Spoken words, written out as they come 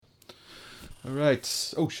All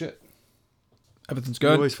right. Oh shit. Everything's You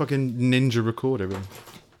good. always fucking ninja record everything.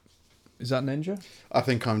 Is that ninja? I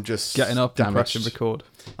think I'm just Getting up and damaged. pressing record.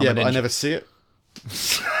 Yeah, but I never see it.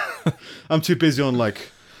 I'm too busy on like,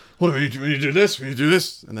 what when you do this, when you do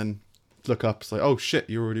this, and then look up. It's like, oh shit,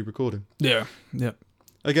 you're already recording. Yeah. Yeah.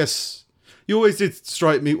 I guess you always did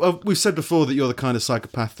strike me. Well, we've said before that you're the kind of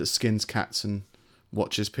psychopath that skins cats and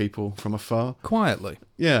watches people from afar. Quietly.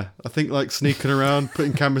 Yeah, I think like sneaking around,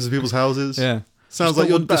 putting cameras in people's houses. Yeah. Sounds Just like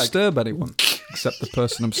your wouldn't bag. disturb anyone except the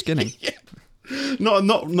person I'm skinning. Not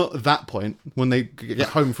at that point when they get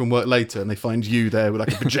home from work later and they find you there with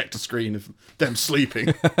like a projector screen of them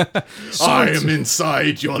sleeping. I am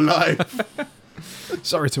inside your life.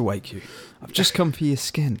 Sorry to wake you. I've just come for your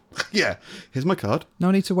skin. Yeah, here's my card. No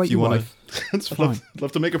need to wake If you your want wife. to,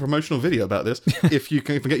 love to make a promotional video about this. If I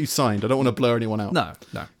can get you signed, I don't want to blur anyone out. No.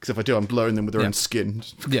 Because if I do, I'm blurring them with their own skin.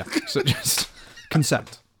 Yeah. So just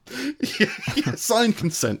consent. Yeah, signed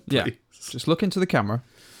consent. Yeah. Please. Just look into the camera.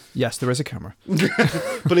 Yes, there is a camera.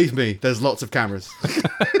 Believe me, there's lots of cameras.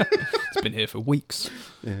 It's been here for weeks.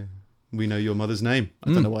 Yeah. We know your mother's name.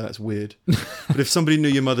 I don't know why that's weird. But if somebody knew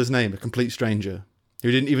your mother's name, a complete stranger,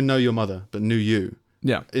 who didn't even know your mother, but knew you,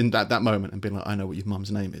 Yeah. in that moment, and being like, I know what your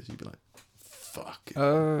mum's name is, you'd be like, fuck.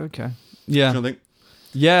 Okay. Yeah. Do you know what I think?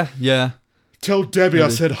 Yeah. Yeah. Tell Debbie I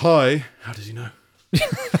said hi. How does he know?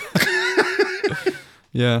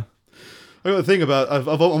 Yeah. I got the thing about,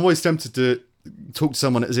 I'm always tempted to talk to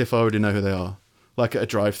someone as if I already know who they are. Like at a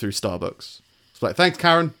drive-through Starbucks. It's like, thanks,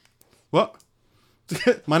 Karen. What?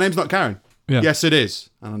 My name's not Karen. Yeah. Yes, it is.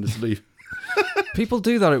 And I'll just leave. People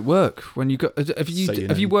do that at work when you go. Have Say your you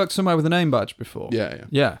name. worked somewhere with a name badge before? Yeah.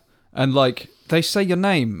 Yeah. And like they say your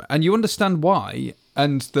name, and you understand why,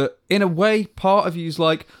 and that in a way, part of you's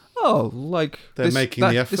like, oh, like They're making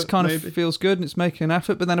the effort, This kind maybe? of feels good, and it's making an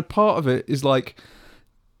effort. But then a part of it is like,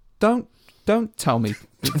 don't tell me,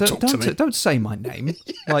 don't say my name.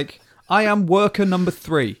 Like I am worker number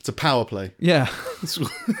 3. It's a power play. Yeah. That's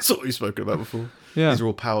what we've spoken about before. Yeah. These are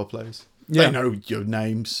all power plays. Yeah. They know your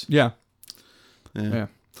names. Yeah. Yeah. Yeah.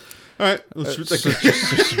 All right.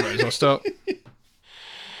 Just might as well start.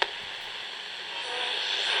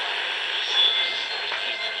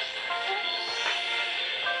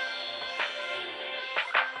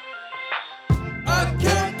 I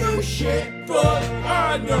can't do shit, but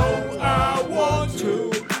I know I want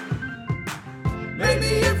to. Maybe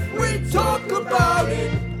if we talk about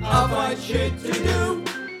it, I'll find shit to do.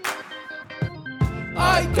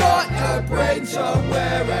 I got a brain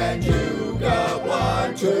somewhere and you got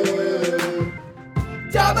one too.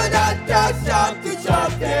 Da-ba-da-da, something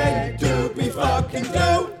to be fucking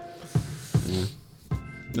do.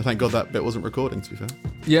 Thank God that bit wasn't recording, to be fair.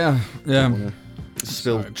 Yeah. Yeah.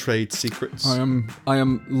 Spill trade secrets. I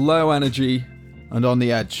am low energy and on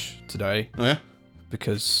the edge today Oh, yeah?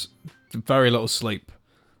 because very little sleep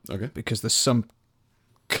Okay. because there's some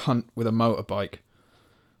cunt with a motorbike.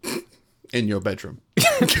 In your bedroom.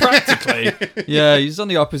 Practically. Yeah, he's on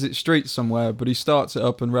the opposite street somewhere, but he starts it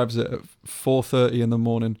up and revs it at 4:30 in the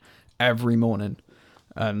morning every morning.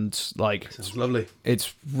 And like Sounds lovely.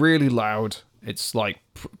 it's really loud. It's like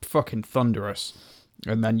fucking thunderous.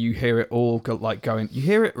 And then you hear it all going. You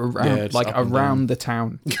hear it around, Yeah, it's like up and around the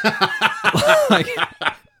town. like,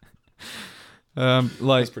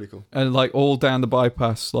 That's pretty cool. and like all down the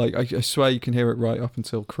bypass. Like I swear you can hear it right up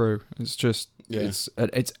until Crewe. It's just, Yeah.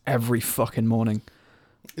 it's every fucking morning.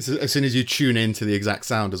 It's, as soon as you tune into the exact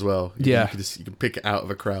sound as well, Yeah. you can pick it out of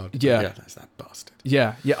a crowd. Yeah. Yeah, that's that bastard.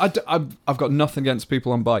 Yeah. I've got nothing against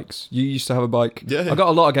people on bikes. You used to have a bike. Yeah. I got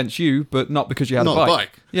a lot against you, but not because you had Not a a bike.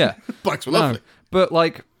 bike. Yeah. Bikes were No, lovely. but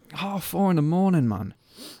like 4:30 in the morning, man.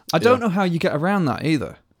 I don't Yeah. know how you get around that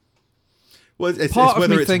either. Well, it's Part of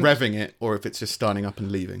whether me it's think- revving it or if it's just starting up and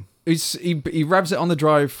leaving. He revs it on the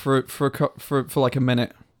drive for like a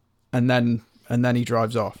minute, and then he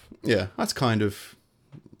drives off. Yeah, that's kind of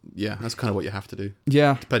what you have to do,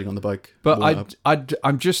 Yeah, depending on the bike. but Warm up.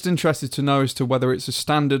 I'm just interested to know as to whether it's a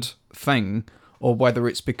standard thing or whether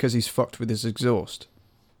it's because he's fucked with his exhaust.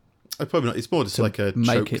 Probably not. It's more just like a make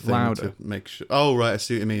choke it thing louder. to make sure. Oh, right, I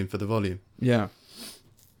see what you mean for the volume. Yeah,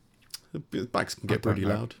 The bikes can I get don't pretty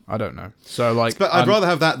know. loud. I don't know. So like, But I'd rather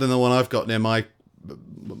have that than the one I've got near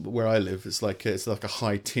where I live. It's like a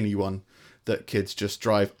high tinny one that kids just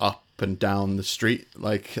drive up and down the street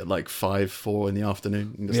like at like 5-4 in the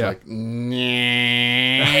afternoon and just Yeah. like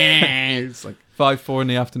it's like 5-4 in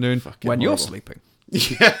the afternoon Fucking when you're horrible. sleeping.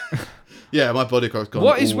 yeah, my body clock's gone.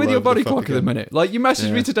 What is all with your over the body fuck clock at the again. minute? Like you messaged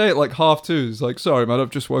Yeah. me today at like 2:30. It's like, sorry man, I've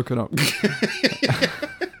just woken up.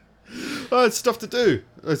 Oh, it's stuff to do.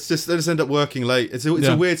 It's just they just end up working late. It's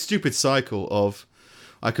Yeah. a weird, stupid cycle of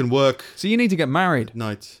I can work So you need to get married. at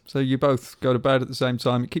night So you both go to bed at the same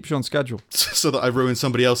time. It keeps you on schedule. so that I ruin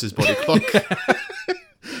somebody else's body clock.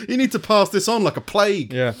 You need to pass this on like a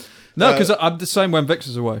plague. Yeah. No, because I'm the same when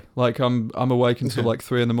Victor's away. Like I'm awake until like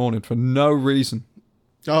 3 a.m. for no reason.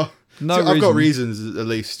 Oh, No so I've got reason. reasons at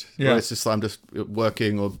least. Yeah. Where it's just I'm just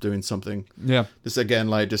working or doing something. Yeah. Just again,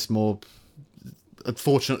 like just more.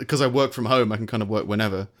 Unfortunately, because I work from home, I can kind of work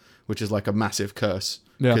whenever, which is like a massive curse.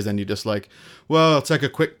 Yeah. Because then you're just like, well, I'll take a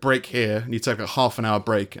quick break here, and you take a half an hour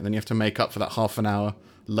break, and then you have to make up for that half an hour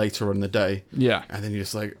later on in the day. Yeah. And then you're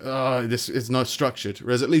just like, oh, this is not structured.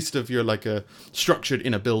 Whereas at least if you're like a structured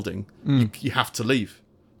in a building, you have to leave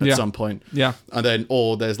at Yeah. some point. Yeah. And then,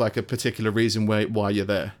 or there's like a particular reason why you're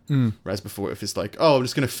there. Whereas before, if it's like, oh, I'm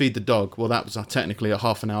just going to feed the dog, well, that was technically a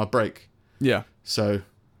half an hour break. Yeah. So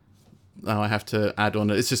now I have to add on.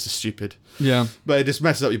 It's just stupid. Yeah. But it just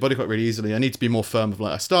messes up your body clock really easily. I need to be more firm of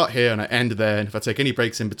like, I start here and I end there. And if I take any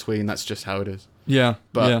breaks in between, that's just how it is. Yeah.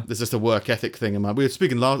 But yeah. there's just a work ethic thing in my. We were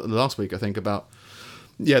speaking last week, I think, about.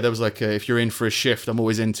 Yeah, there was like if you're in for a shift, I'm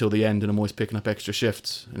always in till the end, and I'm always picking up extra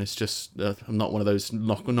shifts, and it's just I'm not one of those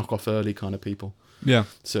knock off early kind of people. Yeah.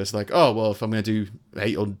 So it's like, oh well, if I'm going to do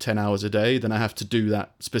 8 or 10 hours a day, then I have to do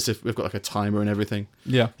that specific. We've got like a timer and everything.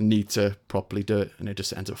 Yeah. I need to properly do it, and it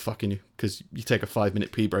just ends up fucking you because you take a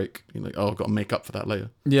 5-minute pee break. You're like, oh, I've got to make up for that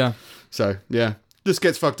later. Yeah. So yeah, just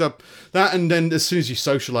gets fucked up. That, and then as soon as you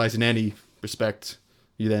socialize in any respect,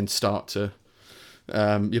 you then start to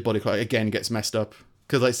your body clock again gets messed up.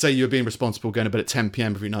 Because like say you're being responsible going to bed at 10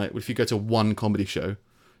 p.m. every night. Well, if you go to one comedy show,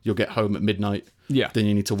 you'll get home at midnight. Yeah. Then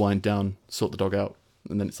you need to wind down, sort the dog out,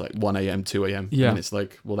 and then it's like 1 a.m., 2 a.m. Yeah. And it's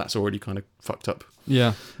like, well, that's already kind of fucked up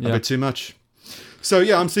Yeah. a Yeah. bit too much. So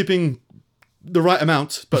yeah, I'm sleeping the right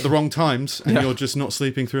amount, but at the wrong times, and Yeah. you're just not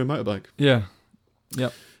sleeping through a motorbike. Yeah.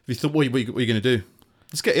 Yep. If you thought, what are you going to do?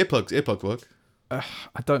 Just get earplugs. Earplug work. I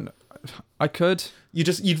don't know. I could.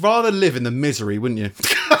 You'd rather live in the misery, wouldn't you?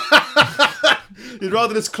 You'd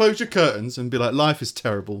rather just close your curtains and be like, life is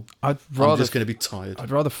terrible. I'd I'm rather. just going to be tired.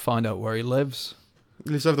 I'd rather find out where he lives.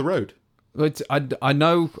 He lives over the road. I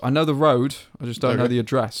know the road. I just don't know Okay. the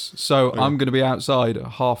address. So I'm going to be outside at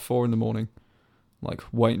 4:30 in the morning, like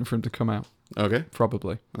waiting for him to come out. Okay.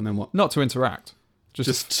 Probably And then what? not to interact,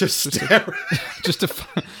 just Stare. just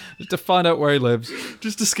to find out where he lives.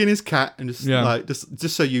 Just to skin his cat and just Yeah. like just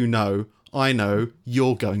so you know, I know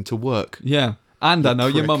you're going to work. Yeah, and I know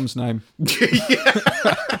your prick. mum's name.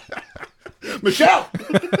 Michelle.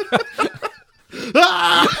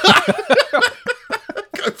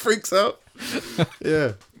 Guy freaks out.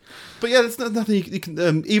 Yeah. But yeah, there's nothing you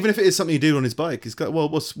can. Even if it is something you do on his bike, he's got. Well,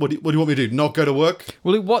 what do you want me to do? Not go to work?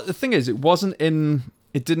 Well, the thing is, it wasn't in.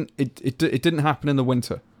 It didn't happen in the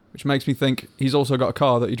winter, which makes me think he's also got a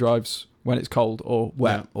car that he drives when it's cold or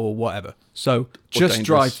wet Yeah. or whatever. So Or just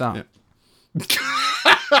dangerous. drive that.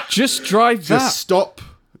 Yeah. Just drive that. Just stop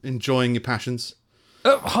enjoying your passions.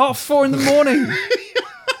 At 4:30 in the morning.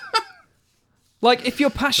 Like, if your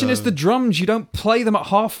passion is the drums, you don't play them at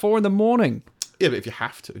 4:30 in the morning. Yeah, but if you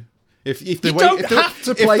have to, if the You way don't if the, have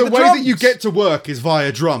to if play the the way that you drums. get to work is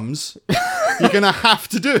via drums, you're gonna have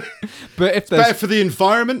to do it. But if Better there's... for the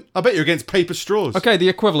environment. I bet you're against paper straws. Okay, the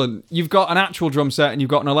equivalent. You've got an actual drum set and you've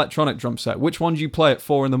got an electronic drum set. Which one do you play at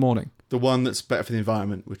 4 in the morning? The one that's better for the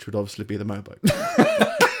environment, which would obviously be the motorbike.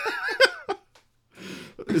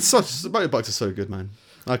 Motorbikes are so good, man.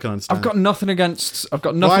 I can understand. I've got nothing against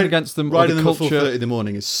them or Riding the them at culture 4:30 in the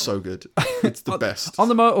morning is so good. It's the best. on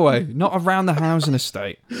the motorway, not around the housing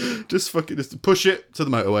estate. Just push it to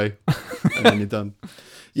the motorway, and then you're done.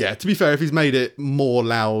 Yeah. To be fair, if he's made it more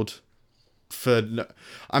loud,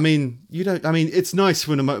 I mean, it's nice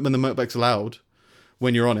when the motorbike's loud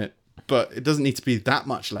when you're on it, but it doesn't need to be that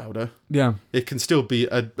much louder. Yeah. It can still be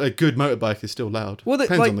a good motorbike is still loud. Well,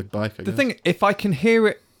 Depends on the bike. I the guess. thing, if I can hear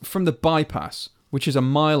it from the bypass, which is a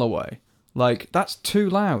mile away, like, that's too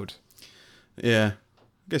loud. Yeah.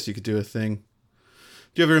 I guess you could do a thing.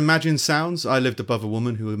 Do you ever imagine sounds? I lived above a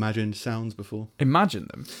woman who imagined sounds before. Imagine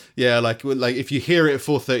them. Yeah, like if you hear it at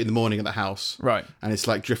 4:30 in the morning at the house, Right. and it's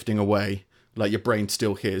like drifting away, like your brain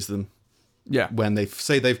still hears them Yeah. when they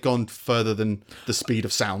say they've gone further than the speed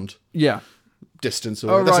of sound, Yeah. distance,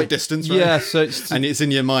 Oh, that's a right. distance, right? Yeah, so it's... And it's in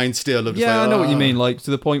your mind still. Of just yeah, like, I know what you "Ah." mean. Like,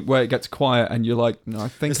 to the point where it gets quiet and you're like, no, I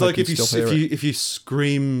think It's I like can if you still hear it. if you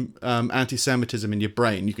scream anti-Semitism in your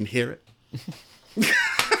brain, you can hear it.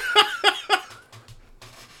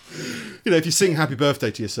 You know, if you sing "Happy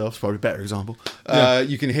Birthday" to yourself, it's probably a better example. Yeah.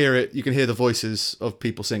 You can hear it. You can hear the voices of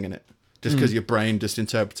people singing it, just because your brain just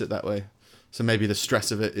interprets it that way. So maybe the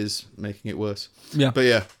stress of it is making it worse. Yeah. But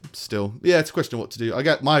yeah, still, yeah, it's a question of what to do.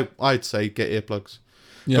 I'd say get earplugs.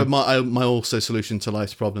 Yeah. But my also solution to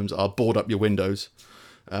life's problems are board up your windows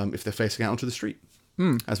if they're facing out onto the street,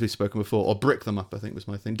 as we've spoken before, or brick them up. I think was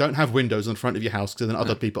my thing. Don't have windows on the front of your house because then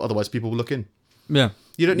otherwise people will look in. Yeah.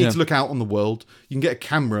 You don't need to look out on the world. You can get a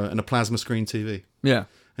camera and a plasma screen TV. Yeah.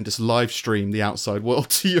 And just live stream the outside world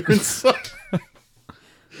to your inside.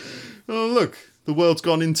 Oh, look, the world's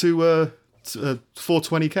gone into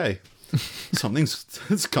 420k.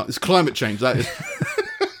 It's climate change, that is.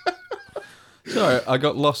 Sorry, I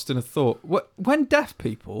got lost in a thought. When deaf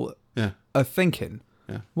people Yeah. are thinking,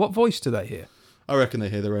 what voice do they hear? I reckon they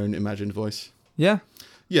hear their own imagined voice. Yeah?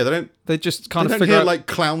 Yeah, they don't. They just kind They of don't figure hear out... like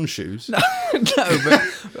clown shoes. No, but...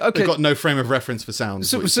 Okay. They've got no frame of reference for sound.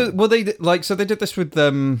 So they did this with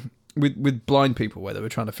blind people where they were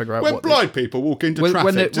trying to figure out When what blind people walk into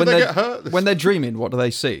traffic, do they get hurt? when they're dreaming, what do they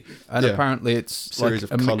see? And apparently it's Series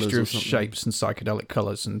like of a colours mixture or of something. shapes and psychedelic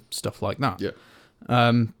colours and stuff like that. Yeah.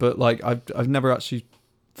 But like I've never actually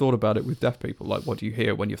thought about it with deaf people. Like, what do you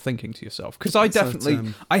hear when you're thinking to yourself? Because I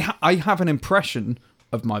definitely I have an impression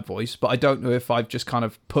of my voice, but I don't know if I've just kind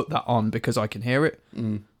of put that on because I can hear it.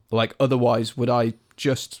 Like, otherwise, would I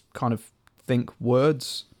just kind of think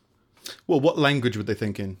words? Well, what language would they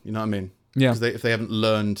think in? You know what I mean? Yeah. Because if they haven't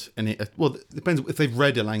learned any, well, it depends. If they've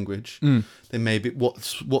read a language, then maybe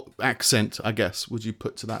what accent, I guess, would you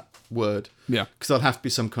put to that word? Yeah. Because there'll have to be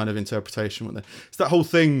some kind of interpretation. Wouldn't there? It's that whole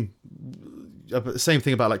thing. The same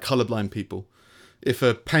thing about like colorblind people. If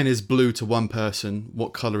a pen is blue to one person,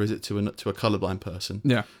 what color is it to a colorblind person?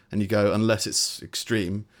 Yeah. And you go, unless it's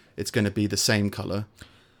extreme, it's going to be the same color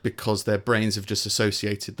because their brains have just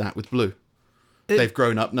associated that with blue. They've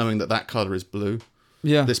grown up knowing that color is blue.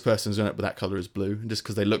 Yeah. This person's grown up with that color is blue, and just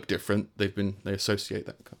because they look different, they associate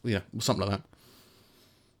that. Something like that.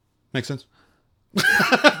 Makes sense.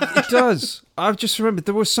 It does. I've just remembered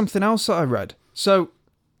there was something else that I read. So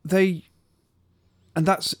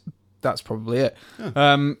that's probably it.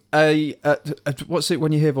 What's it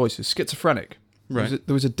when you hear voices? Schizophrenic. Right.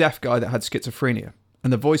 There was a deaf guy that had schizophrenia,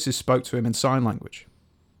 and the voices spoke to him in sign language.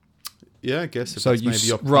 Yeah, I guess. So you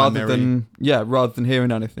rather than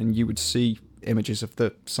hearing anything, you would see images of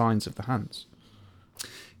the signs of the hands.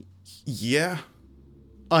 Yeah.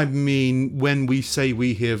 I mean, when we say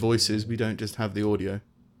we hear voices, we don't just have the audio.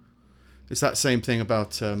 It's that same thing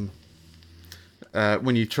about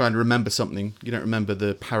when you try and remember something, you don't remember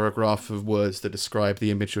the paragraph of words that describe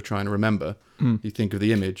the image you're trying to remember. You think of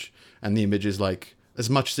the image, and the image is like, as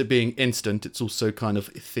much as it being instant, it's also kind of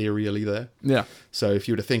ethereally there. Yeah. So if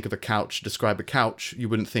you were to think of a couch, describe a couch, you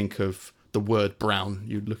wouldn't think of the word brown.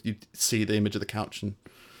 You'd see the image of the couch and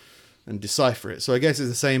decipher it. So I guess it's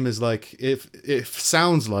the same as like if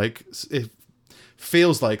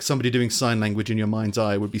feels like somebody doing sign language in your mind's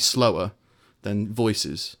eye would be slower than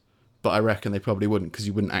voices, but I reckon they probably wouldn't, because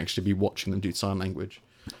you wouldn't actually be watching them do sign language.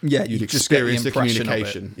 Yeah, You'd just get experience the impression of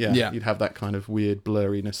communication. it. Yeah, you'd have that kind of weird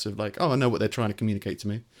blurriness of like, oh, I know what they're trying to communicate to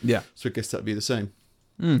me. Yeah. So I guess that'd be the same.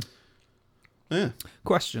 Yeah.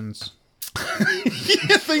 Questions.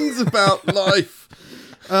 Yeah, things about life.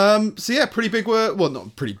 So yeah, pretty big work. Well, not a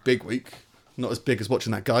pretty big week. Not as big as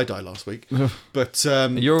watching that guy die last week. But Are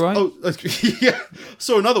you all right? Oh, yeah.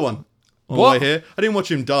 Saw another one on the way here. I didn't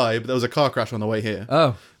watch him die, but there was a car crash on the way here.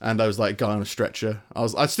 Oh. And I was like, guy on a stretcher.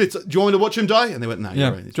 I said, do you want me to watch him die? And they went, no, Yeah.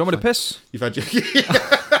 you're right. Do you want me to piss? You've had your...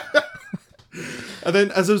 And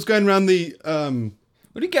then as I was going around the...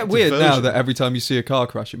 Would it get weird now that every time you see a car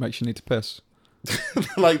crash, it makes you need to piss?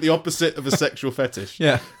 like the opposite of a sexual fetish.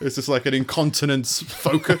 Yeah. It's just like an incontinence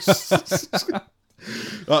focus.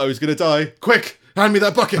 Uh-oh, he's going to die. Quick, hand me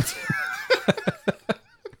that bucket.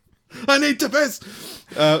 I need to piss.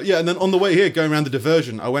 Yeah, and then on the way here, going around the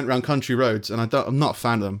diversion, I went around country roads, and I'm not a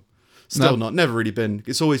fan of them. Still not. Never really been.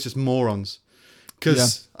 It's always just morons.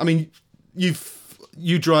 Because, I mean,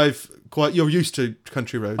 you drive quite... You're used to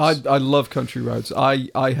country roads. I love country roads.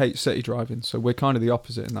 I hate city driving, so we're kind of the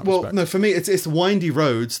opposite in that respect. Well, no, for me, it's windy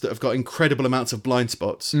roads that have got incredible amounts of blind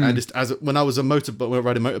spots. And just when I was riding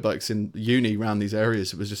motorbikes in uni around these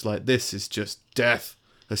areas, it was just like, this is just death.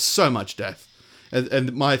 There's so much death.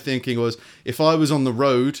 And my thinking was, if I was on the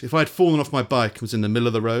road, if I had fallen off my bike and was in the middle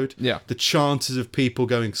of the road, the chances of people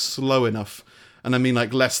going slow enough, and I mean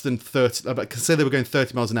like less than 30, say they were going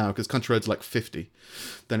 30 miles an hour, because country roads are like 50,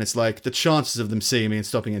 then it's like the chances of them seeing me and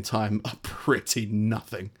stopping in time are pretty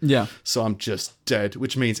nothing. Yeah. So I'm just dead,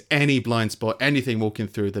 which means any blind spot, anything walking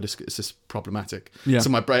through that is just problematic. Yeah.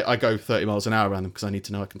 So I go 30 miles an hour around them because I need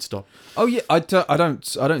to know I can stop. Oh yeah, I don't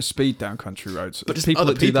speed down country roads. But just people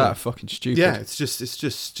other that do people. that are fucking stupid. Yeah, it's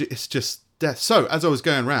just death. So as I was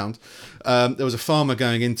going around, there was a farmer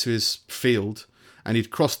going into his field, and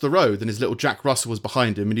he'd crossed the road, and his little Jack Russell was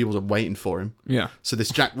behind him, and he wasn't waiting for him. Yeah. So this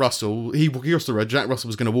Jack Russell, he crossed the road. Jack Russell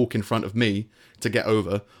was going to walk in front of me to get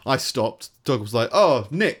over. I stopped. The dog was like, "Oh,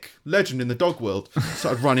 Nick, legend in the dog world."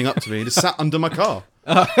 Started running up to me and just sat under my car.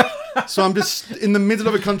 So I'm just in the middle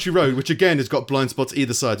of a country road, which again has got blind spots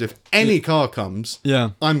either side. So if any car comes,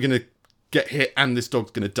 I'm going to get hit and this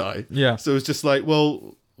dog's going to die. Yeah. So it's just like,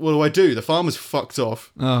 well, what do? The farmer's fucked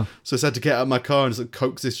off. Oh. So I just had to get out of my car and just like,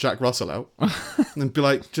 coax this Jack Russell out and be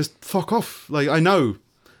like, just fuck off. Like, I know,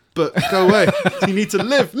 but go away. You need to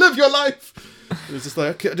live your life. It was just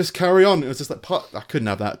like, okay, just carry on. It was just like, I couldn't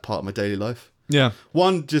have that part of my daily life. Yeah.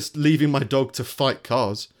 One, just leaving my dog to fight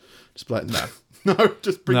cars. Just be like, no,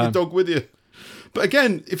 just bring your dog with you. But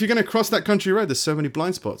again, if you're going to cross that country road, there's so many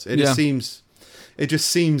blind spots. It just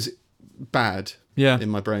seems bad in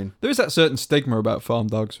my brain. There is that certain stigma about farm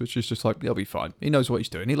dogs, which is just like, he'll be fine. He knows what he's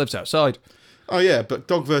doing. He lives outside. Oh, yeah, but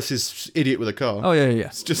dog versus idiot with a car. Oh, yeah.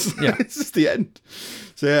 It's just, it's just the end.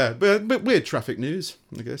 So, yeah, but weird traffic news,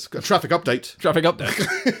 I guess. Got a traffic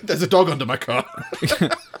update. There's a dog under my car.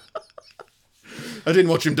 I didn't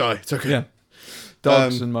watch him die. It's okay. Yeah.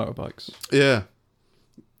 Dogs and motorbikes. Yeah.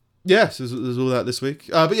 Yes, there's all that this week.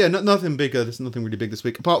 But yeah, nothing bigger. There's nothing really big this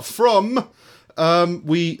week. Apart from,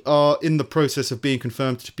 we are in the process of being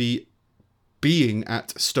confirmed to be being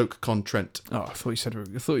at Stoke-on-Trent. Oh, I thought you said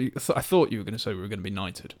I thought you were going to say we were going to be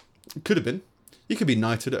knighted. Could have been. You could be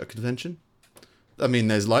knighted at a convention. I mean,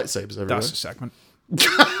 there's lightsabers everywhere. That's a segment.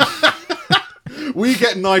 We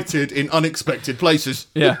get knighted in unexpected places.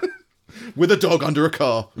 Yeah. With a dog under a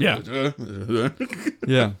car. Yeah.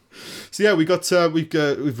 Yeah. So yeah, we've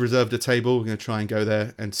reserved a table. We're going to try and go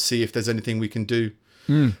there and see if there's anything we can do.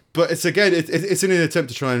 But it's in an attempt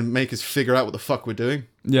to try and make us figure out what the fuck we're doing.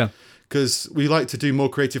 Yeah. Because we like to do more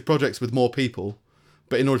creative projects with more people,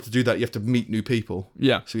 but in order to do that, you have to meet new people.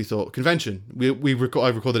 Yeah. So we thought convention. I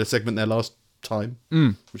recorded a segment there last time,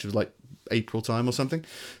 which was like April time or something.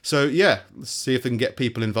 So yeah, let's see if we can get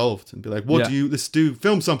people involved and be like, let's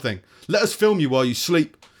film something. Let us film you while you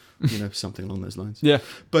sleep. Something along those lines. Yeah.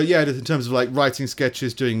 But yeah, in terms of like writing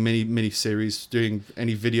sketches, doing mini series, doing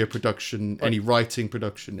any video production, any writing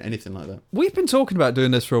production, anything like that. We've been talking about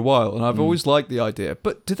doing this for a while, and I've always liked the idea.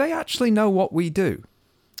 But do they actually know what we do?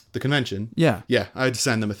 The convention? Yeah. Yeah, I had to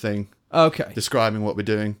send them a thing. Okay. Describing what we're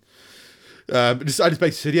doing. I just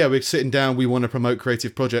basically said, yeah, we're sitting down, we want to promote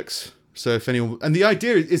creative projects. So if anyone... And the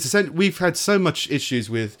idea is we've had so much issues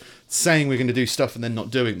with saying we're going to do stuff and then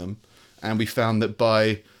not doing them. And we found that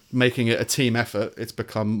by making it a team effort, it's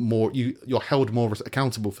become more... You're held more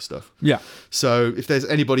accountable for stuff. Yeah. So if there's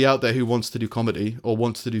anybody out there who wants to do comedy or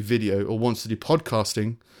wants to do video or wants to do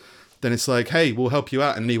podcasting, then it's like, hey, we'll help you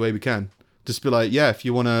out in any way we can. Just be like, yeah, if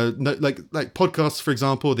you want to, like podcasts, for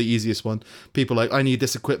example, the easiest one. People like, I need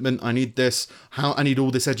this equipment, I need this, I need all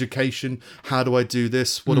this education. How do I do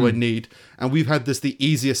this? What do I need? And we've had the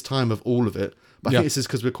easiest time of all of it. But I think this is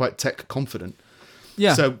because we're quite tech confident.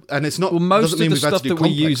 Yeah. So, and it's not. Well, most of the stuff that we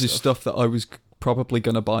use is stuff that I was probably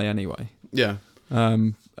going to buy anyway. Yeah.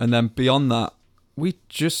 And then beyond that, we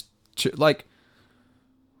just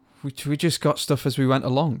we just got stuff as we went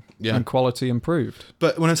along, and quality improved.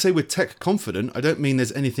 But when I say we're tech confident, I don't mean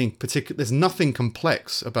there's anything particular. There's nothing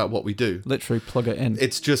complex about what we do. Literally plug it in.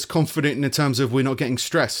 It's just confident in terms of we're not getting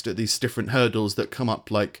stressed at these different hurdles that come up.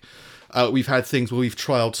 Like we've had things where we've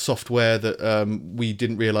trialed software that we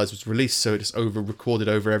didn't realize was released, so it just recorded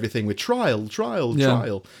over everything with trial. And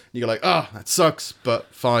you're like, that sucks,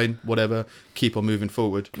 but fine, whatever. Keep on moving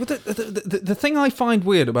forward. But the thing I find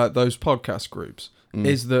weird about those podcast groups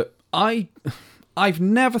is that I've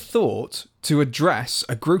never thought to address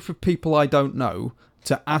a group of people I don't know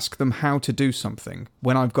to ask them how to do something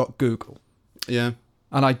when I've got Google. Yeah.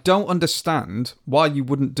 And I don't understand why you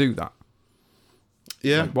wouldn't do that.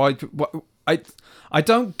 Yeah. Like I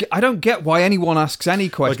don't get why anyone asks any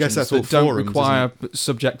questions I guess that's that don't require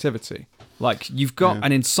subjectivity. Like you've got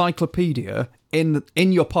an encyclopedia in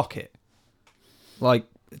your pocket. Like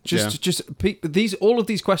all of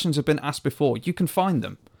these questions have been asked before. You can find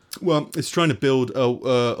them. Well, it's trying to build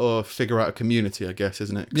or figure out a community, I guess,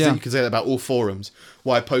 isn't it? Yeah. You can say that about all forums.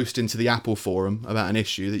 Why post into the Apple forum about an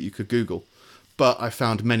issue that you could Google? But I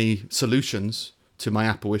found many solutions to my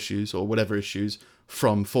Apple issues or whatever issues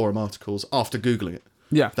from forum articles after Googling it.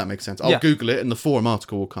 Yeah, if that makes sense. I'll Google it and the forum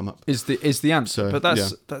article will come up. Is the answer? So, but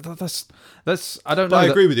that's I don't know. But I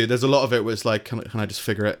agree with you. There's a lot of it where it's like, can I just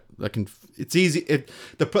figure it? It's easy.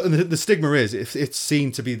 The stigma is it's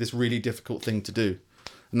seen to be this really difficult thing to do.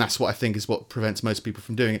 And that's what I think is what prevents most people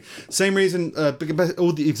from doing it. Same reason,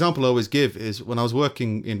 all the example I always give is when I was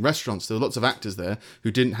working in restaurants, there were lots of actors there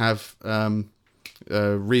who didn't have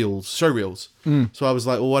show reels. So I was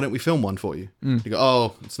like, well, why don't we film one for you? You go,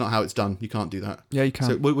 oh, it's not how it's done. You can't do that. Yeah, you can.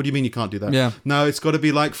 So what do you mean you can't do that? Yeah. No, it's got to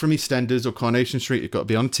be like from EastEnders or Coronation Street. You've got to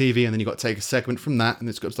be on TV, and then you've got to take a segment from that, and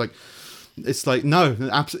it's like no,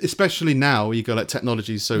 especially now you go like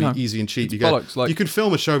technology is so easy and cheap. You bollocks, you can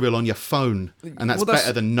film a show reel on your phone, and that's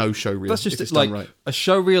better than no show reel. That's just if it's like done right. a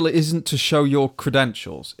show reel isn't to show your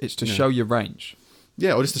credentials; it's to show your range.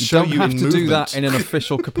 Yeah, or just to show you don't in have to do movement. that in an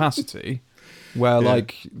official capacity. Where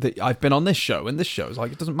I've been on this show, and this show is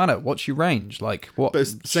like it doesn't matter. What's your range? Like what? But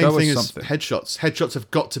it's the same thing as headshots. Headshots have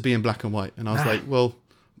got to be in black and white, and I was like, well,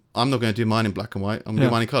 I'm not going to do mine in black and white. I'm going to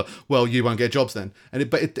do mine in color. Well, you won't get jobs then. And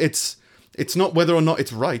it's not whether or not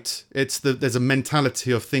it's right. There's a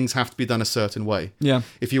mentality of things have to be done a certain way. Yeah.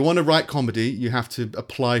 If you want to write comedy, you have to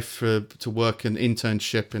apply to work an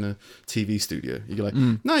internship in a TV studio. You're like,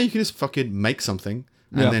 no, you can just fucking make something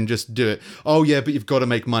and then just do it. Oh yeah, but you've got to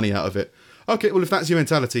make money out of it. Okay, well, if that's your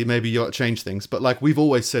mentality, maybe you ought to change things. But like we've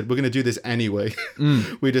always said, we're going to do this anyway.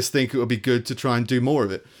 We just think it would be good to try and do more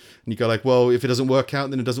of it. And you go like, well, if it doesn't work out,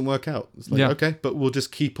 then it doesn't work out. It's like, okay, but we'll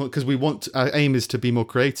just keep on, because our aim is to be more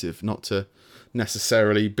creative, not to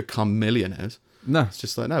necessarily become millionaires. No. It's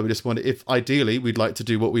just like, no, we just want if ideally we'd like to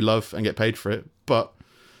do what we love and get paid for it. But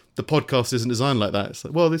the podcast isn't designed like that. It's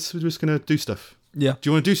like, well, we're just going to do stuff. Yeah. Do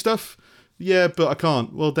you want to do stuff? Yeah, but I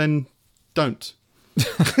can't. Well, then don't.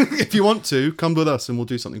 If you want to, come with us and we'll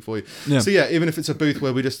do something for you. Yeah. So yeah, even if it's a booth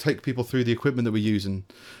where we just take people through the equipment that we use, and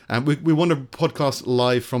we want to podcast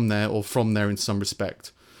live from there or from there in some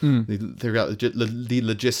respect. Throughout the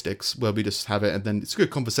logistics where we just have it, and then it's a good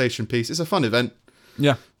conversation piece. It's a fun event.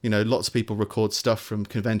 Yeah. Lots of people record stuff from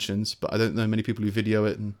conventions, but I don't know many people who video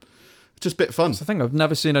it, and it's just a bit of fun. That's the thing, I've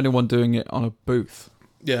never seen anyone doing it on a booth.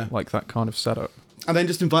 Yeah. Like that kind of setup. And then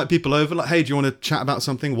just invite people over, like, hey, do you want to chat about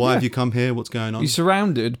something? Why have you come here? What's going on? You're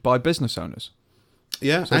surrounded by business owners.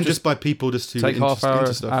 Yeah, so and just by people just to take half hour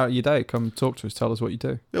into stuff. out of your day, come talk to us, tell us what you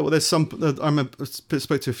do. Yeah, well, there's some. I remember I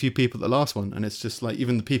spoke to a few people at the last one, and it's just like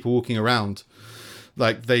even the people walking around,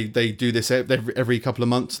 like they do this every couple of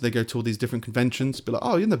months. They go to all these different conventions, be like,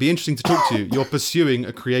 oh, it'd be interesting to talk to you. You're pursuing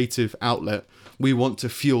a creative outlet. We want to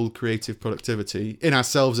fuel creative productivity in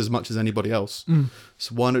ourselves as much as anybody else.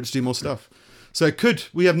 So why not just do more stuff? So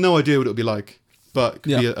we have no idea what it would be like, but it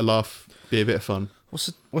could be a laugh, be a bit of fun.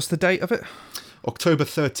 What's the date of it? October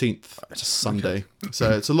 13th. It's a Sunday.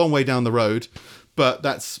 So it's a long way down the road, but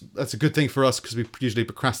that's a good thing for us because we usually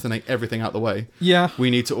procrastinate everything out the way. Yeah. We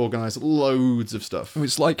need to organise loads of stuff.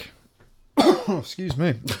 It's like, excuse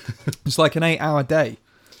me, it's like an 8-hour day.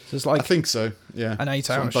 So it's like I think so, yeah. An 8-hour That's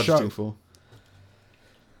what I'm show. budgeting for.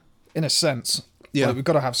 In a sense. Yeah. Like, we've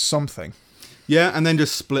got to have something. Yeah, and then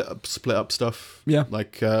just split up stuff. Yeah.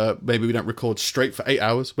 Like maybe we don't record straight for 8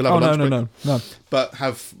 hours. We'll have a lunch break. No. But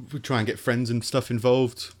we try and get friends and stuff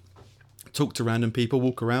involved. Talk to random people,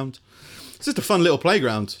 walk around. It's just a fun little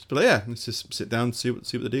playground. But like, yeah, let's just sit down and see what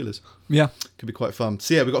the deal is. Yeah. Could be quite fun.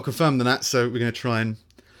 So yeah, we've got confirmed on that, so we're going to try and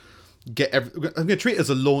I'm going to treat it as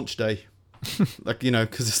a launch day. Like,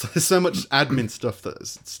 because there's so much admin stuff that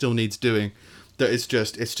still needs doing that it's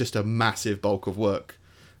just a massive bulk of work.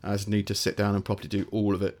 I just need to sit down and properly do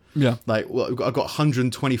all of it. Yeah. Like, well, I've got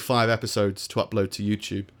 125 episodes to upload to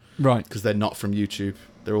YouTube. Right. Because they're not from YouTube.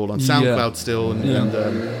 They're all on SoundCloud still and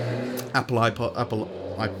Apple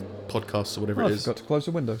Podcasts or whatever it is. I forgot to close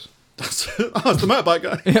the windows. It's the motorbike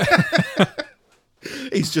guy. Yeah.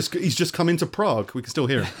 He's just come into Prague. We can still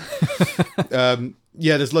hear him.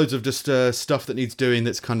 Yeah, there's loads of just stuff that needs doing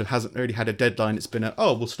that's kind of hasn't already had a deadline. It's been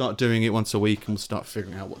we'll start doing it once a week and we'll start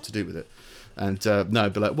figuring out what to do with it. And no,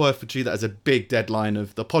 but like, well, if we treat that as a big deadline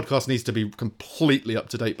of the podcast needs to be completely up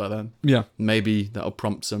to date by then. Yeah. Maybe that'll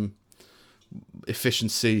prompt some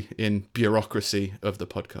efficiency in bureaucracy of the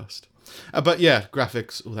podcast. But yeah,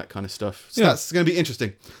 graphics, all that kind of stuff. So that's going to be interesting.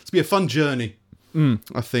 It's going to be a fun journey.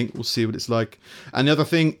 I think we'll see what it's like. And the other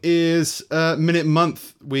thing is Minute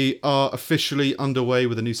Month. We are officially underway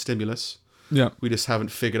with a new stimulus. Yeah. We just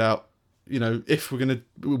haven't figured out,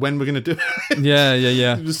 when we're gonna do it.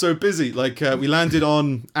 Yeah. We're so busy. Like we landed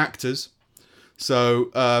on actors,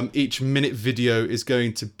 so each minute video is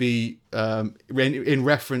going to be in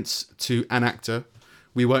reference to an actor.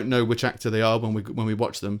 We won't know which actor they are when we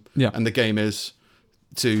watch them. Yeah. And the game is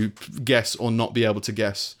to guess or not be able to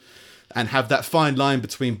guess, and have that fine line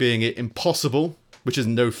between being impossible, which is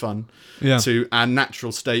no fun, to a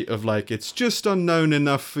natural state of like it's just unknown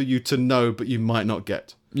enough for you to know, but you might not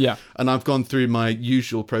get. Yeah. And I've gone through my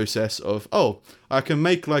usual process of, I can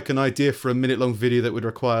make like an idea for a minute-long video that would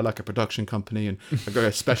require like a production company and I go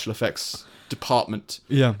a special effects department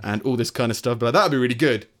Yeah. and all this kind of stuff. But like, that would be really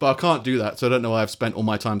good. But I can't do that. So I don't know why I've spent all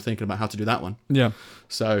my time thinking about how to do that one. Yeah.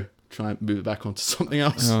 So try and move it back onto something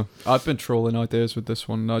else. Yeah. I've been trolling ideas with this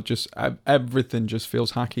one. Everything just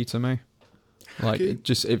feels hacky to me. Like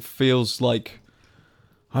it feels like,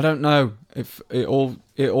 I don't know. It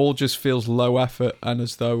all just feels low effort and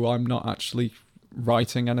as though I'm not actually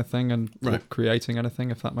writing anything and or creating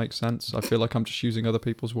anything, if that makes sense. I feel like I'm just using other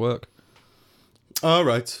people's work. All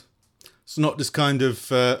right. It's not just kind of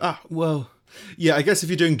yeah. I guess if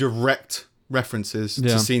you're doing direct references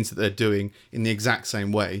to scenes that they're doing in the exact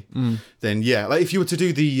same way, then yeah. Like if you were to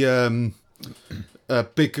do the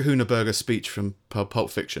Big Kahuna Burger speech from Pulp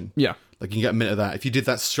Fiction, Yeah. like you can get a minute of that. If you did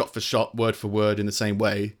that shot for shot, word for word in the same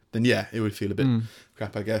way, then yeah, it would feel a bit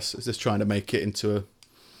crap, I guess. It's just trying to make it into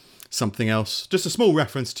something else. Just a small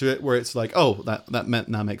reference to it where it's like, oh, that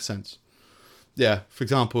now makes sense. Yeah, for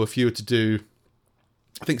example, if you were to do,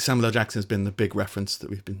 I think Samuel L. Jackson has been the big reference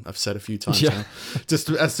that I've said a few times now. Just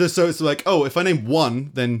so it's like, oh, if I name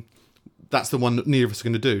one, then that's the one that neither of us are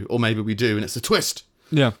going to do. Or maybe we do, and it's a twist.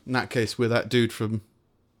 Yeah. In that case, we're that dude from,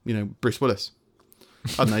 Bruce Willis.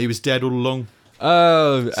 I don't know, he was dead all along.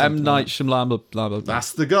 Oh, M. Night Shyamalan, blah, blah, blah.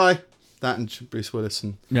 That's the guy. That and Bruce Willis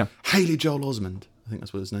and Yeah. Haley Joel Osment. I think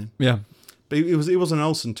that's what his name. Yeah. But he was an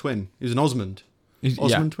Olsen twin. He was an Osmond.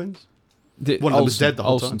 Osmond twins? One of them was dead the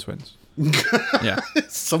whole Olsen time. twins. Yeah.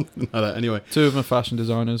 Something like that. Anyway. Two of them are fashion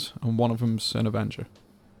designers, and one of them's an Avenger.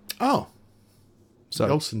 Oh. So,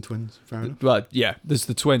 The Olsen twins. Fair enough. but yeah, there's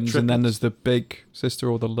the twins, and then Triplets. there's the big sister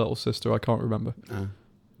or the little sister. I can't remember.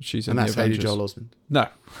 She's in And the that's Haley Avengers. Joel Osment. No,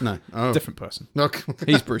 No. Oh. different person. Okay.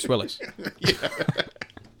 He's Bruce Willis.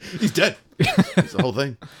 He's dead. That's the whole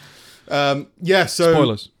thing. Yeah, so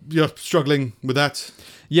Spoilers. You're struggling with that.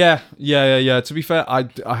 Yeah. To be fair, I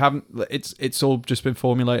haven't. It's all just been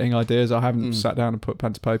formulating ideas. I haven't sat down and put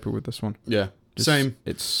pen to paper with this one. Yeah. Same.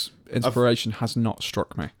 It's inspiration has not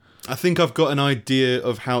struck me. I think I've got an idea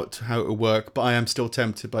of how it will work, but I am still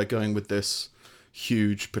tempted by going with this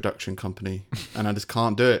huge production company, and I just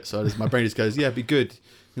can't do it. So my brain just goes, "Yeah, it'd be good.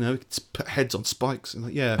 It's put heads on spikes." And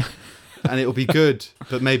like, yeah, and it'll be good,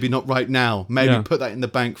 but maybe not right now. Maybe put that in the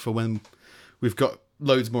bank for when we've got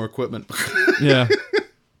loads more equipment. Yeah.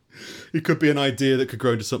 It could be an idea that could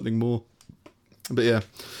grow into something more. But yeah,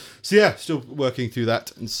 so yeah, still working through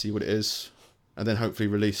that and see what it is, and then hopefully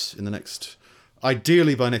release in the next.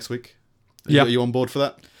 Ideally by next week. Yeah. Are you on board for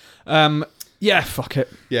that? Yeah, fuck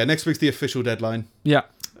it. Yeah, next week's the official deadline. Yeah.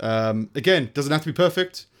 Again, doesn't have to be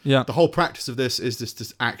perfect. Yeah. The whole practice of this is just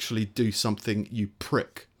to actually do something, you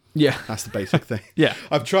prick. Yeah. That's the basic thing. Yeah.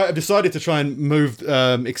 I've decided to try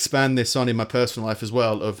and expand this on in my personal life as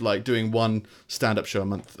well, of like doing one stand-up show a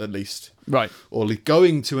month at least. Right. Or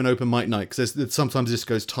going to an open mic night, because sometimes this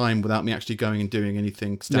goes time without me actually going and doing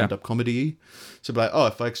anything stand-up comedy-y. So like,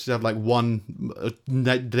 if I actually have like one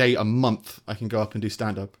day a month I can go up and do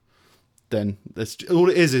stand-up, then that's all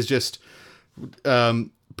it is just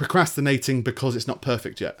procrastinating because it's not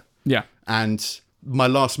perfect yet. Yeah. And my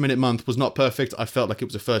last minute month was not perfect. I felt like it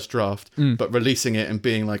was a first draft, but releasing it and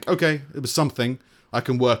being like, okay, it was something, I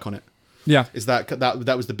can work on it. Yeah. Is that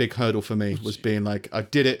was the big hurdle for me, was being like, I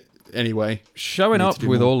did it anyway. Showing up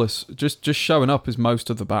with all this, just showing up is most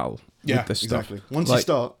of the battle. with this exactly. stuff. Once you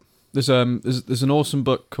start. There's an awesome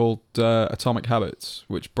book called Atomic Habits,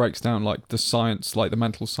 which breaks down like the science, like the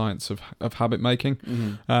mental science of habit making.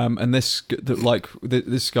 Mm-hmm. And this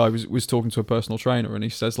guy was talking to a personal trainer, and he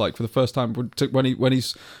says like for the first time when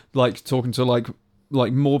he's like talking to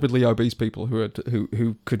like morbidly obese people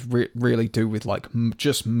who could really do with like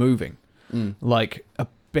just moving, like a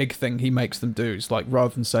big thing he makes them do is like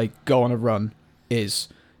rather than say go on a run, is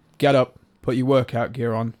get up, put your workout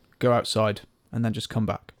gear on, go outside, and then just come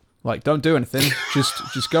back. Like, don't do anything.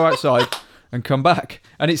 just go outside and come back.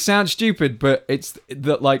 And it sounds stupid, but it's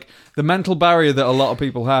that like the mental barrier that a lot of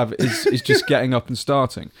people have is just getting up and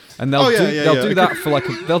starting. And they'll do that for like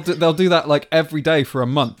they'll do that like every day for a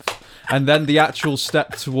month. And then the actual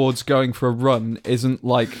step towards going for a run isn't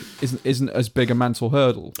as big a mental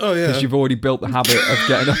hurdle. Oh yeah, because you've already built the habit of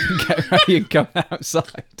getting up and getting ready and going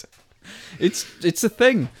outside. It's a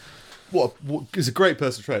thing. What is a great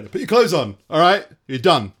personal trainer? Put your clothes on. All right, you're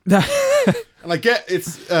done. And I get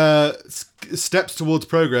it's steps towards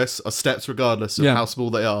progress are steps regardless of how small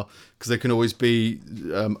they are, because they can always be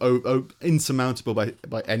insurmountable by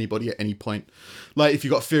anybody at any point. Like if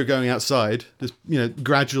you've got fear going outside, there's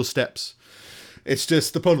gradual steps. It's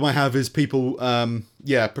just the problem I have is people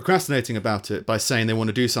procrastinating about it by saying they want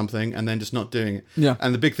to do something and then just not doing it. Yeah.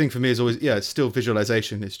 And the big thing for me is always it's still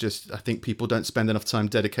visualization. It's just I think people don't spend enough time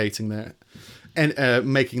dedicating their and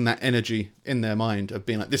making that energy in their mind of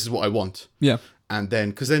being like, this is what I want. Yeah. And then,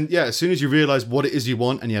 because then, yeah, as soon as you realize what it is you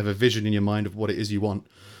want and you have a vision in your mind of what it is you want,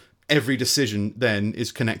 every decision then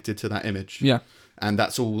is connected to that image. Yeah. And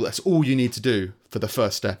that's all you need to do for the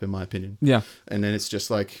first step, in my opinion. Yeah. And then it's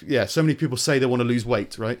just like, yeah, so many people say they want to lose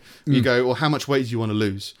weight, right? You go, well, how much weight do you want to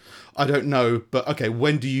lose? I don't know, but okay,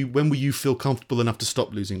 when will you feel comfortable enough to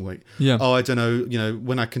stop losing weight? Yeah. Oh, I don't know,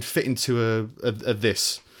 when I can fit into a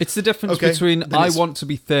this. It's the difference Okay, between then I it's- want to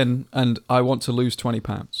be thin and I want to lose 20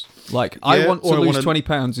 pounds. Like, I Yeah, want to or I lose wanna- 20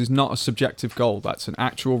 pounds is not a subjective goal. That's an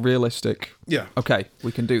actual realistic, Yeah. okay,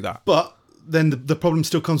 we can do that. But then the problem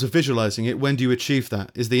still comes with visualizing it. When do you achieve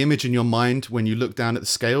that? Is the image in your mind when you look down at the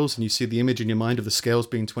scales and you see the image in your mind of the scales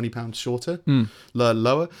being 20 pounds shorter,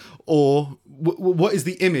 lower? Or what is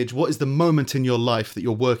the image? What is the moment in your life that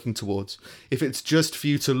you're working towards? If it's just for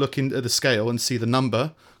you to look at the scale and see the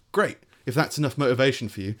number, great. If that's enough motivation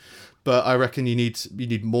for you. But I reckon you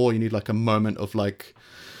need more. You need like a moment of like,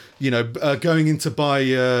 going in to buy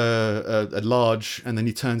a large, and then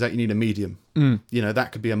it turns out you need a medium. That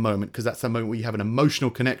could be a moment, because that's a moment where you have an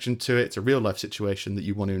emotional connection to it. It's a real life situation that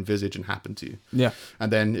you want to envisage and happen to you. Yeah.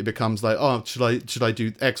 And then it becomes like, oh, should I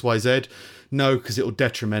do X, Y, Z? No, because it will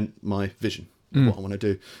detriment my vision of what I want to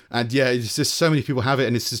do. And yeah, it's just so many people have it,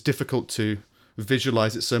 and it's just difficult to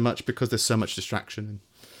visualize it so much because there's so much distraction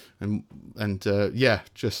and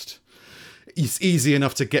just. It's easy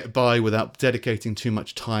enough to get by without dedicating too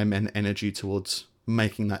much time and energy towards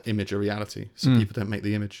making that image a reality. So people don't make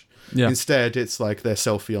the image. Yeah. Instead, it's like their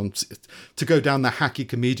selfie to go down the hacky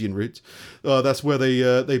comedian route. That's where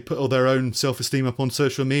they put all their own self-esteem up on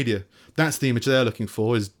social media. That's the image they're looking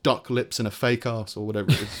for, is duck lips and a fake ass or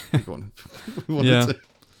whatever it is. Yeah.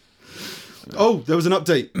 Oh, there was an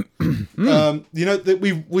update. That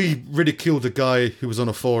we ridiculed a guy who was on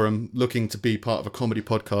a forum looking to be part of a comedy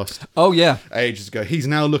podcast Oh, yeah. ages ago. He's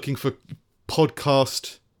now looking for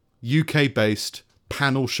UK-based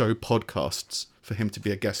panel show podcasts for him to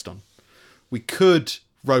be a guest on. We could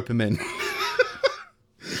rope him in.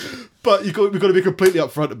 But we've got to be completely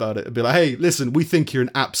upfront about it and be like, hey, listen, we think you're an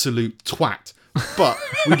absolute twat, but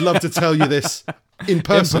we'd love to tell you this in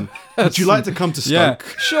person. Would you like to come to Stoke?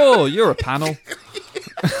 Yeah. Sure, you're a panel.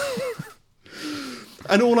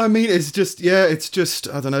 And all I mean is just,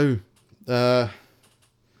 I don't know.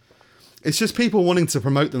 It's just people wanting to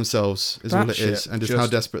promote themselves is all it is, and just how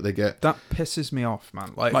desperate they get. That pisses me off,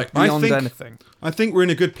 man. Like I beyond think- anything. I think we're in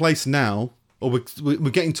a good place now, or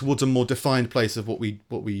we're getting towards a more defined place of what we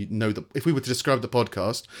know. That if we were to describe the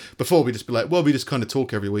podcast before, we'd just be like, well, we just kind of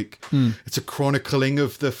talk every week. It's a chronicling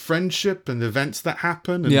of the friendship and events that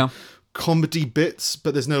happen, and comedy bits,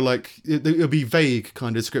 but there's no it'll be vague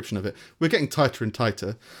kind of description of it. We're getting tighter and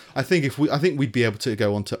tighter. I think we'd be able to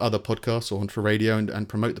go onto other podcasts or onto radio and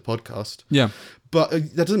promote the podcast. Yeah. But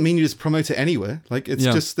that doesn't mean you just promote it anywhere. Like, it's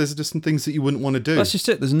just, there's just some things that you wouldn't want to do. That's just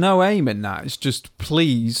it. There's no aim in that. It's just,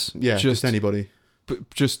 please, just anybody.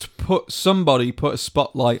 Just put a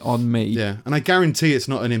spotlight on me. Yeah, and I guarantee it's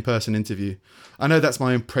not an in-person interview. I know that's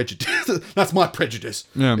my own prejudice. That's my prejudice.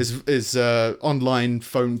 Yeah. Is online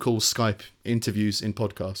phone call, Skype interviews in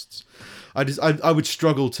podcasts. I would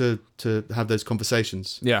struggle to have those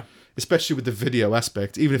conversations. Yeah. Especially with the video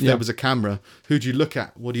aspect. Even if there was a camera, who do you look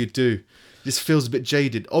at? What do you do? It just feels a bit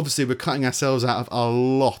jaded. Obviously, we're cutting ourselves out of a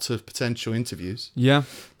lot of potential interviews. Yeah.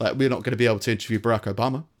 Like, we're not going to be able to interview Barack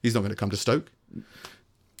Obama. He's not going to come to Stoke. Do you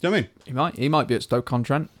know what I mean? He might be at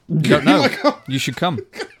Stoke-on-Trent. You don't know. You should come.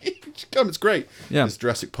 Come, it's great. Yeah. There's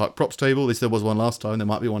Jurassic Park props table. At least there was one last time. There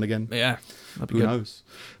might be one again. Yeah. That'd be Who good. knows?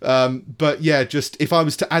 But yeah, just if I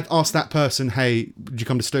was to ask that person, hey, would you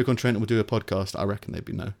come to Stoke-on-Trent and we'll do a podcast? I reckon they'd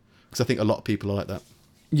be no. Because I think a lot of people are like that.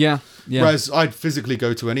 Yeah. Yeah. Whereas I'd physically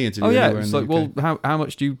go to any interview. Oh yeah. anywhere It's in the like, UK. well, how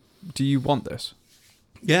much do you want this?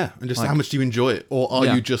 Yeah, and just Like- how much do you enjoy it? Or are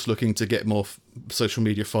Yeah. you just looking to get more social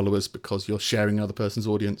media followers because you're sharing another person's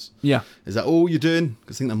audience? Yeah. Is that all you're doing?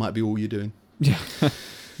 Because I think that might be all you're doing. Yeah.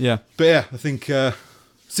 Yeah. But yeah, I think... so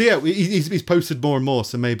yeah, he's posted more and more,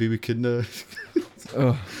 so maybe we can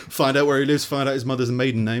find out where he lives, find out his mother's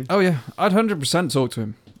maiden name. Oh yeah. I'd 100% talk to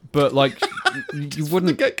him. But like, you From the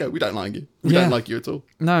wouldn't. get-go, we don't like you. We Yeah. don't like you at all.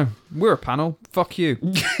 No, we're a panel. Fuck you.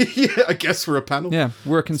 Yeah, I guess we're a panel. Yeah,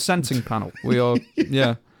 we're a consenting panel. We are.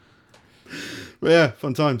 Yeah. But yeah,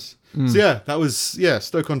 fun times. So yeah, that was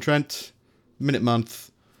Stoke-on-Trent, Minute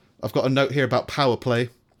Month. I've got a note here about power play.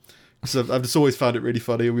 So I've just always found it really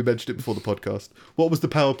funny, and we mentioned it before the podcast. What was the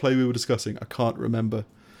power play we were discussing? I can't remember.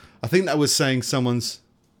 I think that was saying someone's...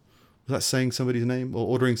 Was that saying somebody's name or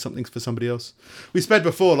ordering something for somebody else? We said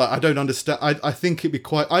before, like, I don't understand. I think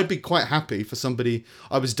I'd be quite happy for somebody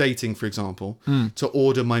I was dating, for example, to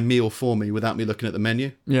order my meal for me without me looking at the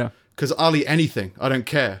menu. Yeah. Because I'll eat anything. I don't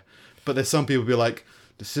care. But there's some people who be like,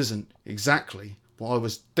 this isn't exactly what I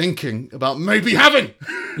was thinking about maybe having.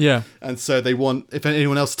 Yeah. And so they want, if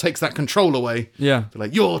anyone else takes that control away, Yeah. they're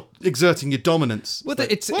like, you're exerting your dominance. Well,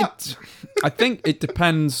 Like, what? I think it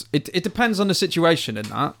depends. It depends on the situation in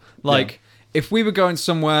that. Like, if we were going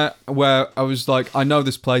somewhere where I was like, I know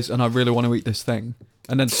this place and I really want to eat this thing,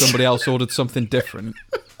 and then somebody else ordered something different,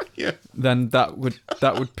 Yeah. then that would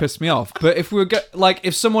piss me off. But if we were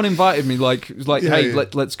if someone invited me, hey, yeah.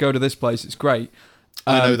 let's go to this place, it's great.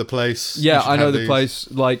 I know the place. Yeah, You should I know have the these.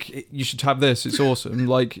 place. Like, you should have this. It's awesome.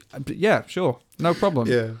 Like, yeah, sure, no problem.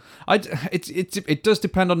 Yeah. It does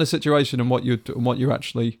depend on the situation and what you're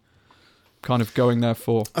actually kind of going there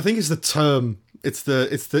for. I think it's the term.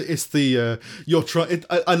 You're trying.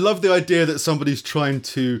 I love the idea that somebody's trying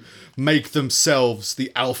to make themselves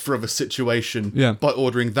the alpha of a situation by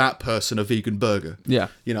ordering that person a vegan burger. Yeah.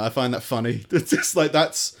 You know, I find that funny. It's just like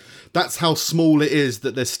that's how small it is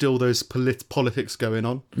that there's still those politics going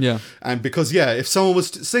on. Yeah. And because if someone was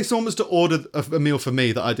to order a meal for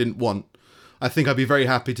me that I didn't want, I think I'd be very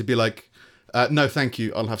happy to be like, no, thank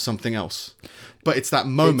you. I'll have something else. But it's that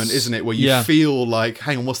moment, isn't it, where you feel like,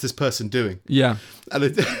 hang on, what's this person doing? Yeah.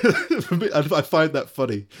 And for me, I find that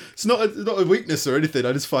funny. It's not a weakness or anything.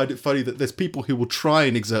 I just find it funny that there's people who will try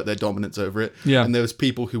and exert their dominance over it, and there's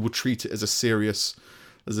people who will treat it as a serious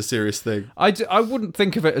thing. I wouldn't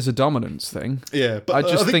think of it as a dominance thing. Yeah, but I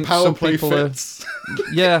just think power some play people fits.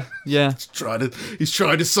 Yeah. He's trying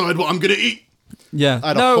to decide what I'm going to eat. Yeah, I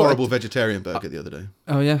had a horrible vegetarian burger the other day.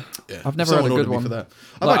 Oh yeah, I've never had a good one. For that.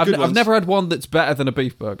 I've never had one that's better than a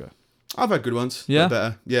beef burger. I've had good ones. Yeah,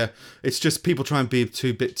 better. Yeah, it's just people try and be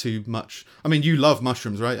too much. I mean, you love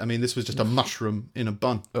mushrooms, right? I mean, this was just a mushroom in a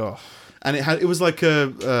bun. Oh. And it was like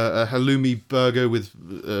a halloumi burger with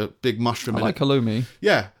a big mushroom in it. I like halloumi.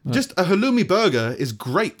 Yeah, just a halloumi burger is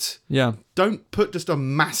great. Yeah. Don't put just a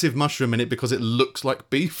massive mushroom in it because it looks like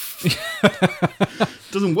beef.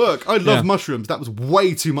 Doesn't work. I love mushrooms. That was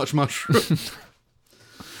way too much mushroom.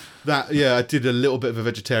 I did a little bit of a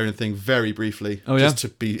vegetarian thing very briefly. Oh, yeah? Just to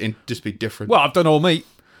be different. Well, I've done all meat.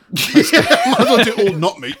 Might as well do all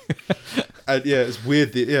not meat. And it's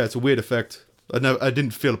weird. It's a weird effect. I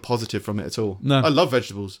didn't feel positive from it at all. No. I love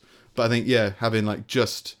vegetables, but I think having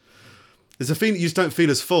there's a feeling you just don't feel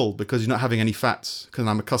as full because you're not having any fats. Because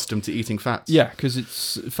I'm accustomed to eating fats. Yeah,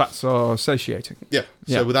 because fats are satiating. Yeah.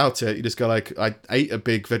 So without it, you just go like, I ate a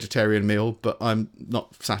big vegetarian meal, but I'm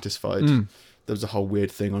not satisfied. There was a whole weird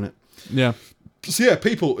thing on it. Yeah. So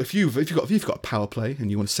people, if you've got a power play and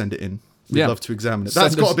you want to send it in, we'd love to examine it.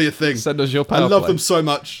 That's got to be a thing. Send us your power play. I love them so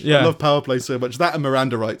much. Yeah. I love power play so much. That and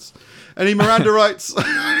Miranda rights. Any Miranda rights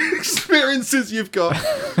experiences you've got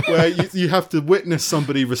where you have to witness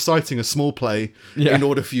somebody reciting a small play in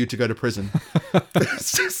order for you to go to prison.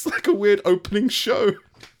 It's just like a weird opening show.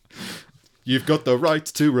 You've got the right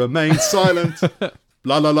to remain silent.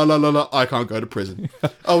 La la la la la la. I can't go to prison.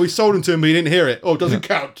 Oh, we sold him to him, but he didn't hear it. Oh, it doesn't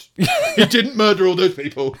count. He didn't murder all those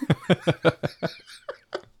people.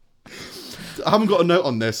 I haven't got a note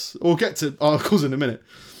on this. We'll get to articles in a minute.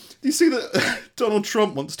 Do you see that Donald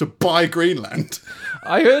Trump wants to buy Greenland?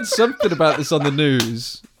 I heard something about this on the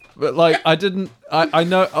news, but I didn't. I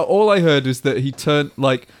know all I heard is that he turned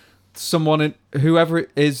someone, whoever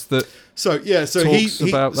it is that. So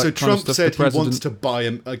Trump said he wants to buy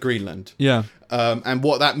a Greenland. Yeah. And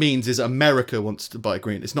what that means is America wants to buy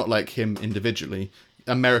Greenland. It's not like him individually.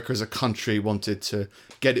 America as a country wanted to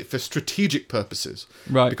get it for strategic purposes.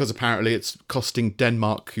 Right. Because apparently it's costing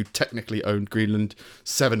Denmark, who technically owned Greenland,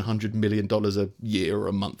 $700 million a year or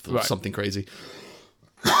a month or something crazy.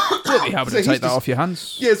 We'll be happy to take that off your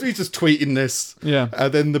hands. Yeah, so he's just tweeting this. Yeah.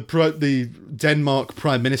 And then the Denmark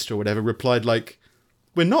Prime Minister or whatever replied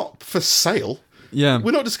we're not for sale. Yeah.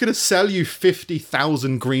 We're not just going to sell you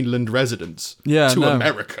 50,000 Greenland residents to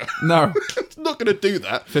America. No. Not going to do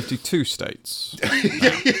that. 52 states.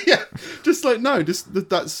 Yeah. Just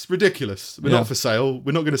that's ridiculous. We're not for sale.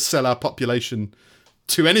 We're not going to sell our population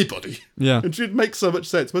to anybody. Yeah. It should make so much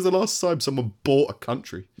sense. When's the last time someone bought a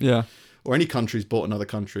country? Yeah. Or any country's bought another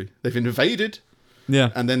country? They've invaded.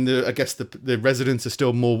 Yeah. And then I guess the residents are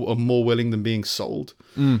still more willing than being sold,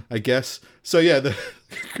 I guess. So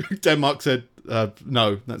Denmark said,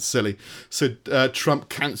 no, that's silly. So Trump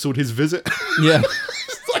cancelled his visit. Yeah.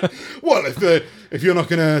 Well, if you're not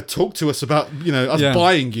going to talk to us about us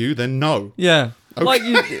buying you, then no. Yeah.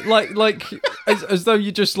 Okay. as though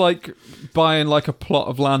you're just like buying like a plot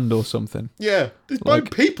of land or something. Yeah, it's by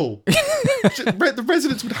people. The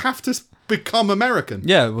residents would have to become American.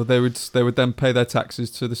 Yeah, well, they would then pay their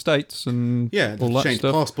taxes to the states and Yeah, all that change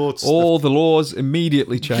stuff. passports. All the laws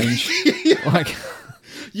immediately change. Like,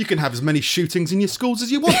 You can have as many shootings in your schools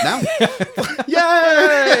as you want now.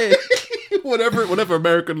 yay! whatever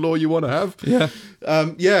American law you want to have. Yeah.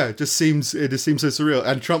 It just seems so surreal.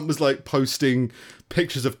 And Trump was like posting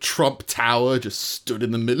pictures of Trump Tower just stood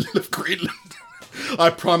in the middle of Greenland. I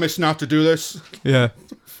promise not to do this. Yeah.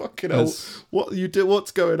 Fucking hell. What you do?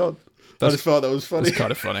 What's going on? I just thought that was funny. It's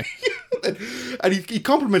kind of funny. And he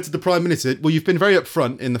complimented the Prime Minister. Well, you've been very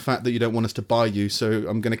upfront in the fact that you don't want us to buy you, so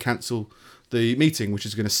I'm going to cancel the meeting, which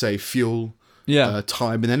is going to save fuel,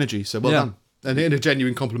 time and energy. So well done. And in a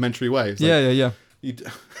genuine complimentary way. It's Yeah.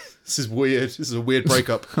 This is weird. This is a weird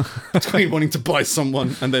breakup between wanting to buy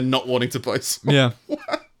someone and then not wanting to buy someone.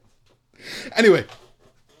 Yeah. Anyway,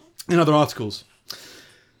 in other articles.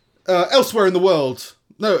 Elsewhere in the world...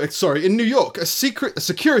 in New York, a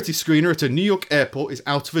security screener at a New York airport is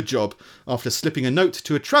out of a job after slipping a note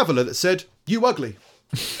to a traveller that said, "You ugly."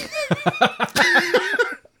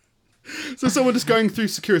 So someone just going through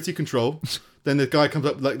security control, then the guy comes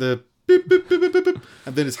up like the beep, beep, beep, beep, beep, beep,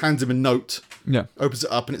 and then just hands him a note, opens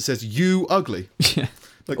it up, and it says, "You ugly." Yeah.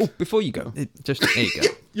 Like, oh, before you go, just there you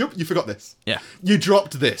go. You forgot this. Yeah. You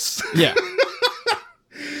dropped this. Yeah.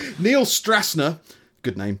 Neil Strasner,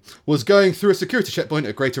 good name, was going through a security checkpoint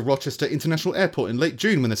at Greater Rochester International Airport in late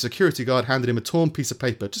June when the security guard handed him a torn piece of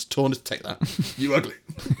paper. Just torn, just take that. You ugly.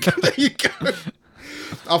 There you go.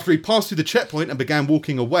 After he passed through the checkpoint and began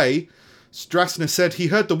walking away, Strasner said he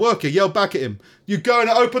heard the worker yell back at him, "You going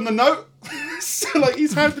to open the note?" So like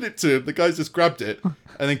he's handed it to him, the guy's just grabbed it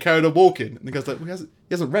and then carried on walking. And the guy's like, well, he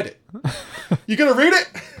hasn't read it. You going to read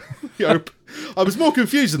it? I was more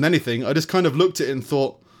confused than anything. I just kind of looked at it and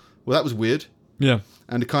thought, well, that was weird. Yeah.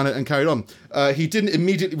 And carried on. He didn't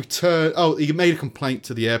immediately return. Oh, he made a complaint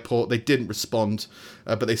to the airport. They didn't respond,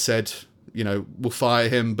 but they said, we'll fire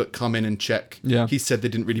him, but come in and check. Yeah. He said they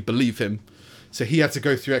didn't really believe him. So he had to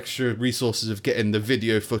go through extra resources of getting the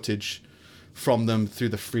video footage from them through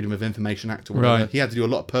the Freedom of Information Act or whatever. Right. He had to do a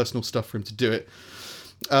lot of personal stuff for him to do it.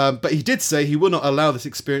 But he did say he will not allow this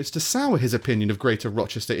experience to sour his opinion of Greater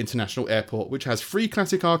Rochester International Airport, which has 3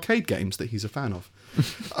 classic arcade games that he's a fan of.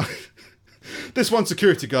 This one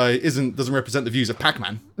security guy doesn't represent the views of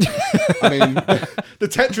Pac-Man. I mean, the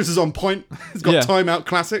Tetris is on point. It's got Time Out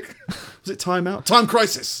Classic. Was it Time Out? Time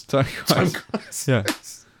Crisis. Time Crisis. Yeah.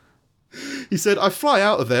 He said, "I fly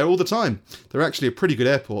out of there all the time. They're actually a pretty good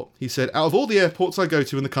airport." He said, "Out of all the airports I go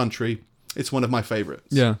to in the country, it's one of my favourites."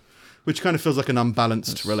 Yeah. Which kind of feels like an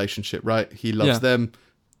unbalanced relationship, right? He loves them.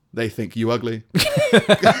 They think you ugly.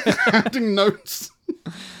 Handing notes.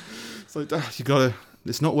 It's like,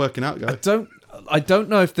 it's not working out, guys. I don't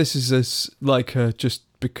know if this is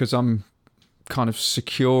just because I'm kind of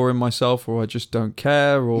secure in myself or I just don't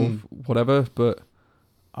care or whatever, but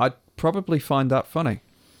I'd probably find that funny.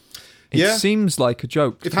 It seems like a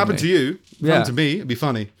joke. If it happened to you, happened to me, it'd be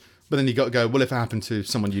funny. But then you got to go, well, if it happened to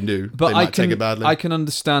someone you knew, they might take it badly. I can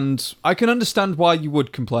understand why you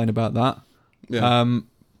would complain about that. Yeah.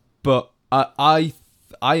 But I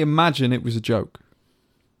imagine it was a joke.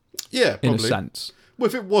 Yeah, probably. In a sense. Well,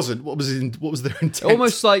 if it wasn't, what was their intent?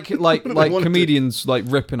 Almost like comedians like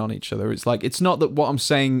ripping on each other. It's like, it's not that what I'm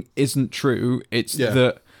saying isn't true. It's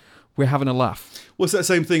that we're having a laugh. What's that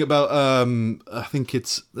same thing about? I think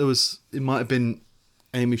it might have been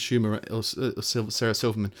Amy Schumer or Sarah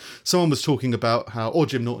Silverman. Someone was talking about how, or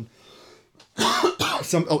Jim Norton.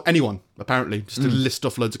 Anyone, apparently, just to list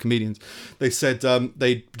off loads of comedians. They said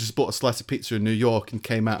they just bought a slice of pizza in New York and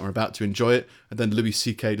came out and were about to enjoy it, and then Louis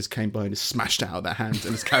C.K. just came by and just smashed it out of their hand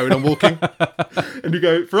and just carried on walking. And you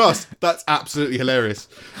go, for us, that's absolutely hilarious.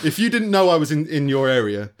 If you didn't know I was in your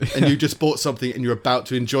area and you just bought something and you're about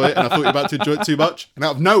to enjoy it, and I thought you were about to enjoy it too much, and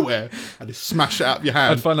out of nowhere, I just smash it out of your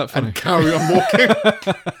hand. I'd find that funny. And carry on walking.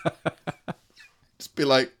 Just be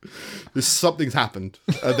like, something's happened,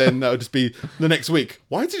 and then that would just be the next week.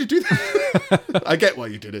 Why did you do that? I get why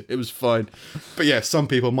you did it. It was fine, but yeah, some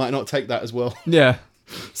people might not take that as well. Yeah,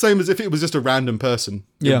 same as if it was just a random person.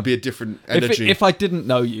 It would be a different energy. If I didn't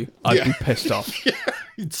know you, I'd be pissed off. Yeah,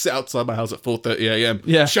 you'd sit outside my house at 4:30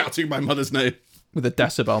 a.m. Shouting my mother's name with a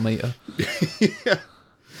decibel meter. Yeah.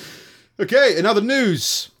 Okay, in other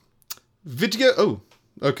news, video. Oh.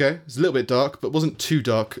 Okay, it's a little bit dark, but wasn't too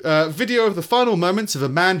dark. Video of the final moments of a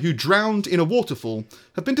man who drowned in a waterfall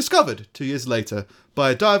have been discovered 2 years later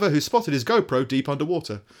by a diver who spotted his GoPro deep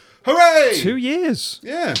underwater. Hooray! 2 years.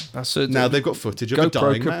 Yeah. That's it. Now they've got footage of a GoPro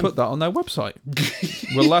dying could man. put that on their website.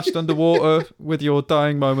 We'll last underwater with your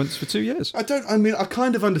dying moments for 2 years. I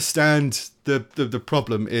kind of understand the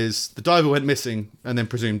problem is the diver went missing and then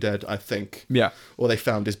presumed dead, I think. Yeah. Or they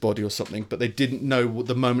found his body or something, but they didn't know what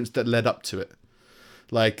the moments that led up to it.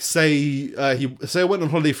 Like, say I went on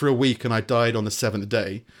holiday for a week and I died on the 7th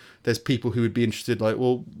day. There's people who would be interested, like,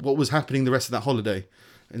 well, what was happening the rest of that holiday?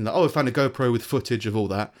 And like, I found a GoPro with footage of all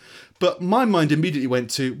that. But my mind immediately went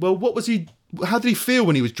to, well, how did he feel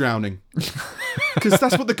when he was drowning? Because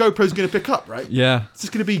that's what the GoPro's going to pick up, right? Yeah. It's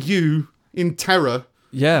just going to be you in terror,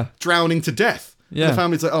 Yeah. drowning to death. Yeah. And the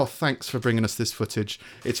family's like, oh, thanks for bringing us this footage.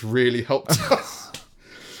 It's really helped us.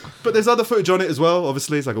 But there's other footage on it as well.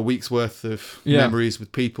 Obviously, it's like a week's worth of memories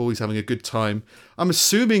with people. He's having a good time. I'm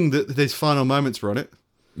assuming that his final moments were on it.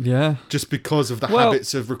 Yeah. Just because of the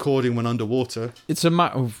habits of recording when underwater. It's a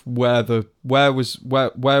matter of where was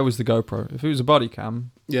the GoPro? If it was a body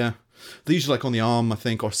cam. Yeah. They're usually like on the arm, I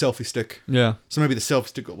think, or selfie stick. Yeah. So maybe the selfie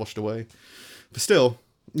stick got washed away. But still,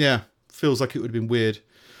 yeah, feels like it would have been weird.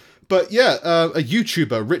 But yeah, a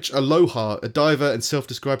YouTuber, Rich Aloha, a diver and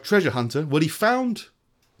self-described treasure hunter, what he found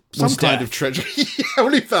some kind of treasure. Yeah,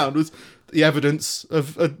 what he found was the evidence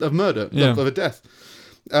of murder, of a death.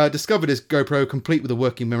 Discovered his GoPro complete with a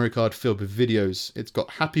working memory card filled with videos. It's got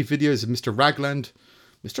happy videos of Mr.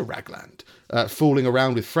 Ragland, fooling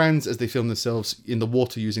around with friends as they film themselves in the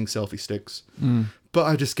water using selfie sticks. But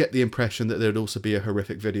I just get the impression that there'd also be a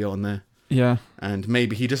horrific video on there. Yeah. And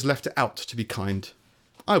maybe he just left it out to be kind.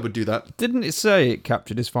 I would do that. Didn't it say it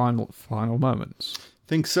captured his final moments?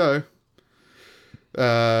 Think so.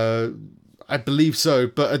 I believe so,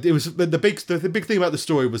 but it was the big thing about the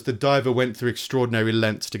story was the diver went through extraordinary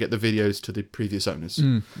lengths to get the videos to the previous owners.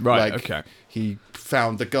 Right. Like, okay. He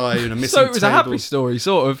found the guy in a missing So it was table. a happy story,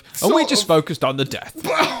 sort of. And we just focused on the death.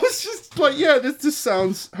 But I was just like, yeah, this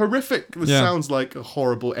sounds horrific. This sounds like a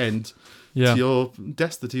horrible end to your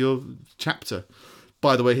to your chapter.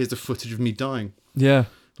 By the way, here's the footage of me dying. Yeah.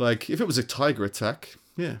 Like, if it was a tiger attack,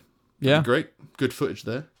 yeah, Great. Good footage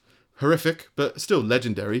there. Horrific, but still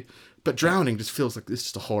legendary. But drowning just feels like it's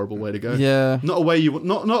just a horrible way to go. Yeah. Not a way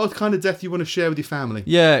not a kind of death you want to share with your family.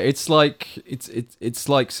 Yeah, it's like it's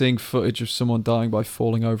like seeing footage of someone dying by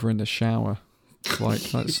falling over in the shower. Like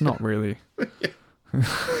that's not really.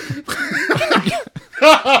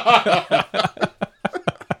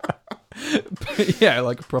 Yeah,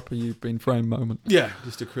 like a proper you've been framed moment. Yeah,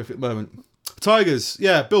 just a horrific moment. Tigers,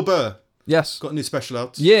 yeah, Bill Burr. Yes. Got a new special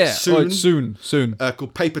out. Yeah, soon. Soon.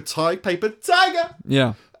 Called Paper Tiger.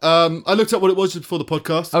 Yeah. I looked up what it was before the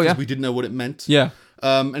podcast because yeah. we didn't know what it meant. Yeah.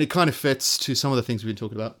 And it kind of fits to some of the things we've been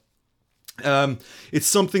talking about. It's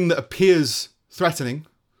something that appears threatening,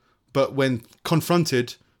 but when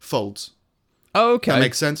confronted, folds. Oh, okay. That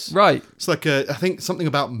makes sense? Right. It's like I think something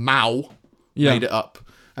about Mao made it up.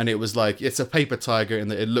 And it was like, it's a paper tiger and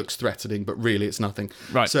it looks threatening, but really it's nothing.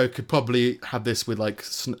 Right. So it could probably have this with like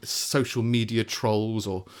social media trolls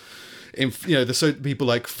or, people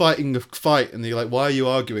like fighting a fight and they're like, why are you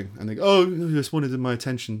arguing? And they go, oh, I just wanted my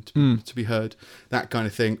attention to be heard. That kind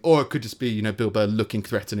of thing. Or it could just be, Bill Burr looking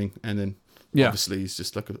threatening and then obviously he's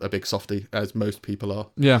just like a big softie, as most people are.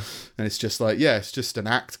 Yeah. And it's just like, it's just an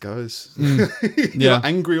act, guys. Yeah. You're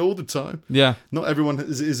angry all the time. Yeah. Not everyone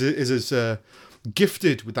is as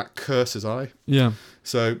gifted with that curse as I. Yeah.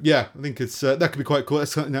 So I think it's that could be quite cool.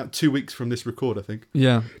 That's coming out 2 weeks from this record, I think.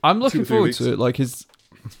 Yeah. I'm looking 2 or 3 forward weeks. to it. Like his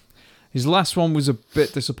last one was a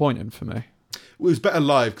bit disappointing for me. It was better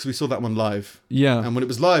live because we saw that one live. Yeah. And when it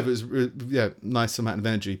was live, it was nice amount of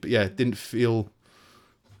energy. But it didn't feel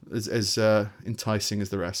as enticing as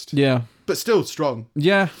the rest. Yeah. But still strong.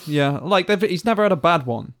 Yeah. Yeah. Like he's never had a bad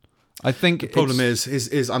one. I think the problem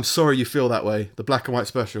is I'm sorry you feel that way. The black and white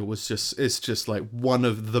special it's just like one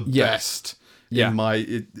of the best in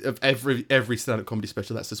of every stand-up comedy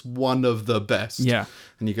special. That's just one of the best. Yeah.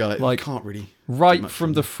 And you go like you can't really right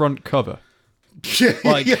from the front cover.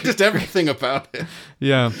 Like just everything about it.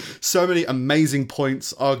 Yeah. So many amazing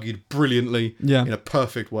points argued brilliantly in a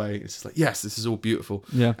perfect way. It's just like, yes, this is all beautiful.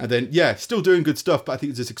 Yeah. And then still doing good stuff, but I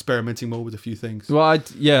think it's just experimenting more with a few things. Well,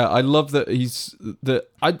 I love that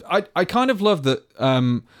I kind of love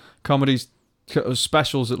that comedies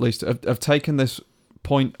specials at least have taken this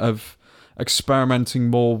point of experimenting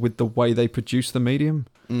more with the way they produce the medium.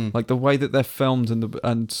 Like the way that they're filmed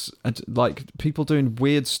and like people doing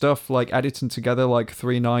weird stuff like editing together like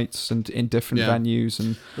 3 nights and in different venues.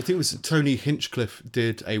 And I think it was Tony Hinchcliffe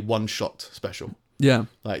did a one-shot special. Yeah.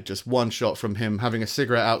 Like just one shot from him having a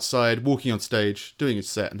cigarette outside, walking on stage, doing his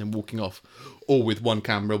set and then walking off, all with one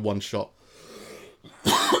camera, one shot.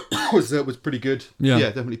 was pretty good. Yeah.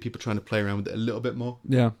 Definitely people trying to play around with it a little bit more.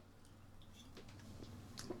 Yeah.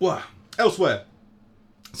 Wow. Elsewhere.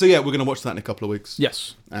 So yeah, we're going to watch that in a couple of weeks.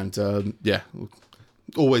 Yes. And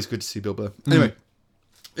always good to see Bill Burr. Anyway,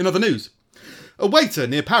 in other news, a waiter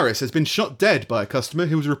near Paris has been shot dead by a customer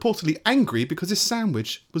who was reportedly angry because his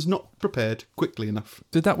sandwich was not prepared quickly enough.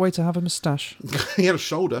 Did that waiter have a moustache? He had a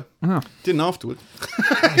shoulder. Oh. Didn't afterward.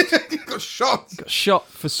 He got shot. Got shot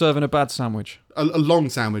for serving a bad sandwich. A long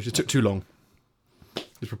sandwich. It took too long. It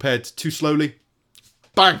was prepared too slowly.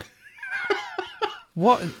 Bang!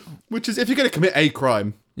 What? Which is, if you're going to commit a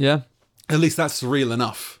crime, Yeah. at least that's surreal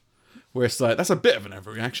enough. Where it's like, that's a bit of an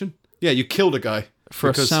overreaction. Yeah, you killed a guy For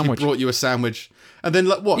a because sandwich. he brought you a sandwich. And then,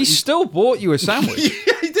 like, what? He still bought you a sandwich.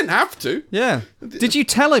 Yeah, he didn't have to. Yeah. Did you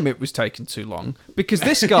tell him it was taking too long? Because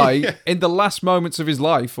this guy, in the last moments of his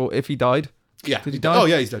life, or if he died, Yeah. Did he die? Oh,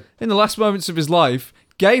 yeah, he's dead. in the last moments of his life,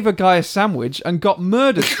 gave a guy a sandwich and got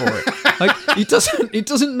murdered for it. Like he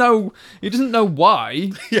doesn't know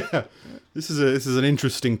why. Yeah. This is an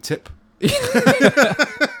interesting tip.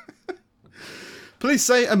 Police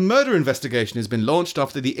say a murder investigation has been launched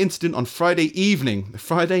after the incident on Friday evening. The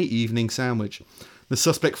Friday evening sandwich. The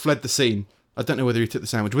suspect fled the scene. I don't know whether he took the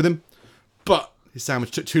sandwich with him, but his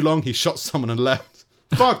sandwich took too long. He shot someone and left.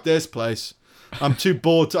 Fuck this place. I'm too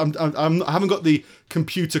bored. I haven't got the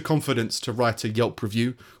computer confidence to write a Yelp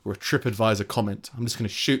review or a TripAdvisor comment. I'm just going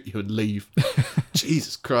to shoot you and leave.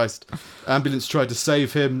 Jesus Christ. Ambulance tried to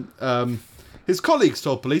save him. His colleagues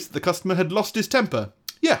told police that the customer had lost his temper.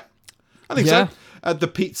 Yeah, I think Yeah. so. At the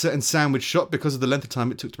pizza and sandwich shop because of the length of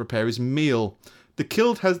time it took to prepare his meal. The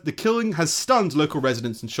killing has stunned local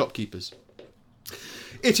residents and shopkeepers.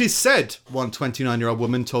 It is said, one 29-year-old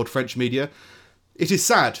woman told French media. It is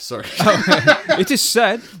sad, sorry. It is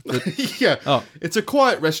said. Yeah. Oh. It's a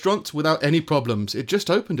quiet restaurant without any problems. It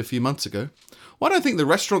just opened a few months ago. Well, I don't think the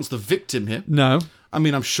restaurant's the victim here. No. I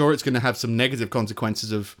mean, I'm sure it's going to have some negative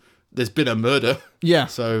consequences of there's been a murder. Yeah.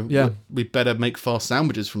 So Yeah. we better make fast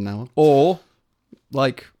sandwiches from now on. Or,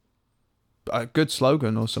 like, a good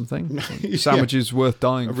slogan or something. Sandwiches worth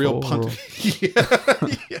dying A real for. punt. or-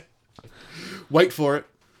 Yeah. Wait for it.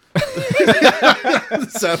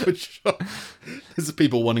 Sandwich shop. There's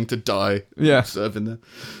people wanting to die. Yeah. Serving there.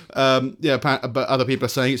 But other people are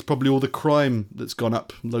saying it's probably all the crime that's gone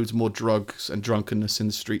up. Loads more drugs and drunkenness in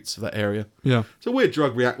the streets of that area. Yeah. It's a weird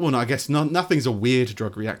drug reaction. Well, no, I guess nothing's a weird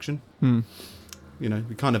drug reaction. You know,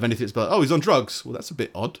 we kind of anything that's like, oh, he's on drugs. Well, that's a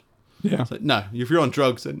bit odd. Yeah. It's like, no, if you're on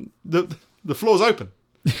drugs, then the floor's open.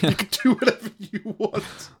 You can do whatever you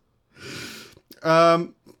want.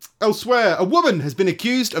 Elsewhere, a woman has been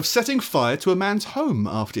accused of setting fire to a man's home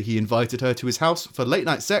after he invited her to his house for late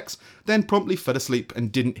night sex, then promptly fell asleep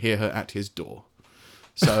and didn't hear her at his door.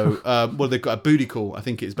 So, they've got a booty call, I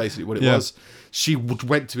think is basically what it Yeah. was. She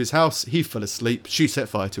went to his house, he fell asleep, she set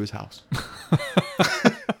fire to his house.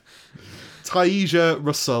 Taija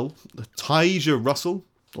Russell,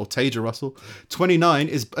 29,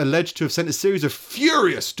 is alleged to have sent a series of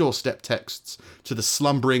furious doorstep texts to the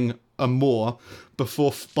slumbering Amour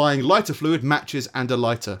before buying lighter fluid, matches, and a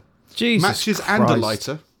lighter. Jesus Matches Christ. and a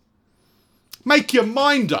lighter. Make your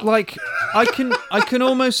mind up. Like, I can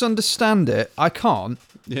almost understand it. I can't.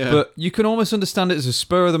 Yeah. But you can almost understand it as a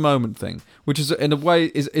spur of the moment thing, which is in a way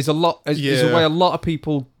is a way Yeah. a lot of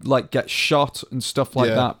people like get shot and stuff like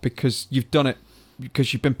Yeah. that because you've done it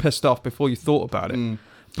because you've been pissed off before you thought about it.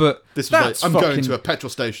 But This was like, that's I'm fucking, going to a petrol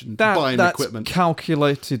station, that's buying equipment.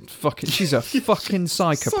 calculated fucking. She's a fucking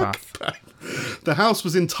psychopath. The house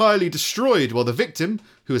was entirely destroyed while the victim,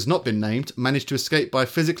 who has not been named, managed to escape by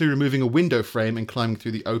physically removing a window frame and climbing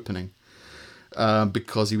through the opening.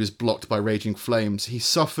 Because he was blocked by raging flames. He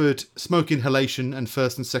suffered smoke inhalation and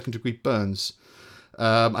first and second degree burns.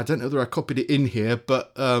 I don't know whether I copied it in here,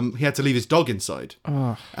 but he had to leave his dog inside.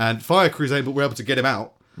 And fire crews were able to get him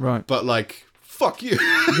out. Right. But like, fuck you.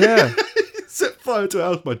 Yeah. Set fire to a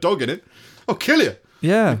house with my dog in it. I'll kill you.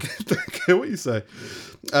 Yeah. Don't care what you say.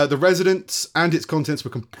 The residence and its contents were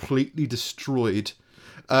completely destroyed.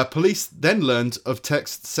 Police then learned of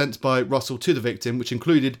texts sent by Russell to the victim, which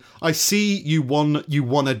included, I see you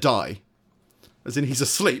wanna die. As in, he's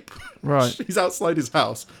asleep. Right. He's outside his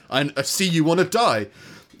house. I see you wanna die.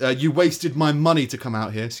 You wasted my money to come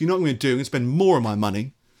out here, so you know what I'm going to do? I'm going to spend more of my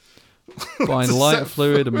money. Buying To lighter set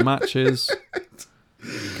fluid and matches.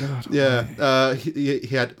 God. Yeah. He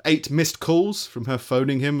had 8 missed calls from her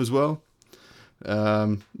phoning him as well.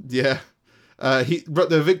 Yeah.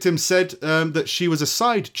 The victim said that she was a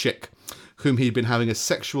side chick whom he'd been having a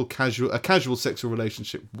casual sexual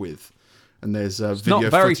relationship with. And there's video not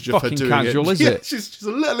very footage of her fucking doing casual, it. is Yeah, it? she's a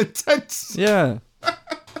little intense. Yeah.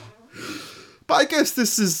 But I guess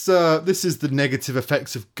this is the negative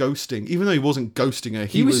effects of ghosting. Even though he wasn't ghosting her,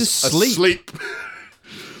 he was asleep.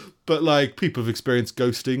 But like, people have experienced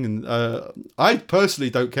ghosting, and I personally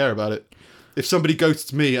don't care about it. If somebody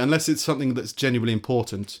ghosts me, unless it's something that's genuinely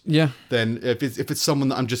important, then if it's someone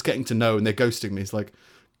that I'm just getting to know and they're ghosting me, it's like,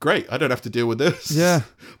 great, I don't have to deal with this. Yeah.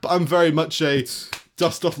 But I'm very much a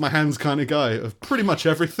dust off my hands kind of guy of pretty much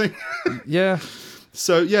everything. Yeah.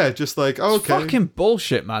 So yeah, just like, oh, okay. It's fucking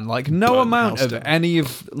bullshit, man. Like, no amount of any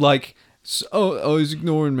of, like, he's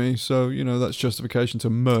ignoring me, so, you know, that's justification to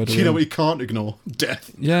murder Do you know what you can't ignore?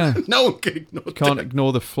 Death. Yeah. No one can ignore death. Can't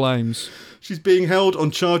ignore the flames. She's being held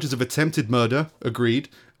on charges of attempted murder. Agreed.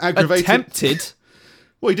 Aggravated. Attempted?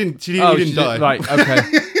 Well, he didn't die. Right, okay.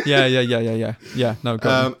 Yeah. Yeah, no, go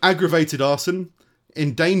on. Aggravated arson,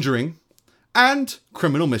 endangering, and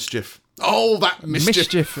criminal mischief. Oh, that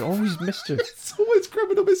mischief. Always mischief. It's always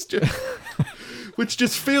criminal mischief. Which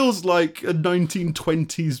just feels like a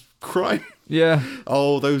 1920s crime. Yeah.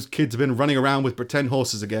 Oh, those kids have been running around with pretend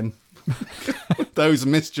horses again. Those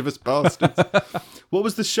mischievous bastards. What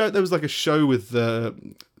was the show? There was like a show with there's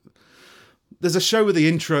a show with the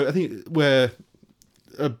intro, I think, where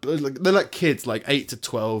they're like kids, like 8 to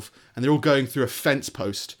 12, and they're all going through a fence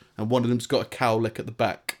post, and one of them's got a cowlick at the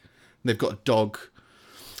back, and they've got a dog.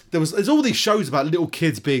 There's all these shows about little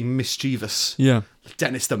kids being mischievous. Yeah.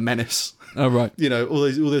 Dennis the Menace. Oh, right. You know, all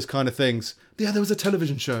those kind of things. Yeah, there was a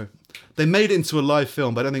television show. They made it into a live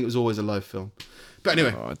film, but I don't think it was always a live film. But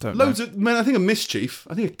anyway, I don't loads know. of, man, I think of mischief.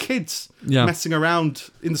 I think of kids messing around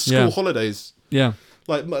in the school Yeah. holidays. Yeah.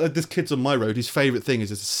 Like, this kid's on my road, his favourite thing is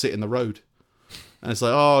just to sit in the road. And it's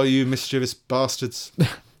like, oh, you mischievous bastards.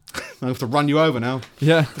 I have to run you over now.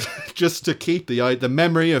 Yeah. Just to keep the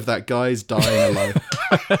memory of that guy's dying alive.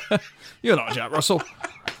 You're not Jack Russell.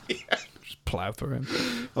 Just plough through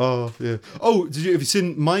him. Oh, yeah. Oh, have you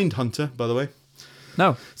seen Mindhunter, by the way?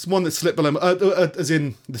 No. It's one that slipped below. As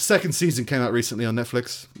in, the second season came out recently on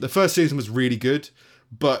Netflix. The first season was really good,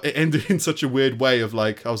 but it ended in such a weird way of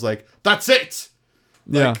like, I was like, that's it!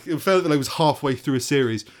 Like, it felt like it was halfway through a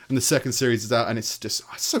series, and the second series is out, and it's just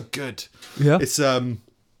it's so good. Yeah. It's the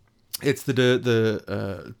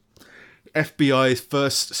FBI is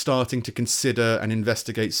first starting to consider and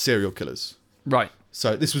investigate serial killers. Right.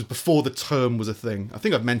 So this was before the term was a thing. I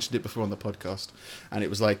think I've mentioned it before on the podcast, and it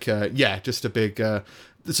was like, just a big. So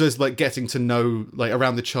it's like getting to know, like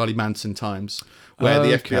around the Charlie Manson times, where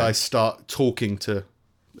the FBI start talking to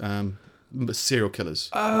serial killers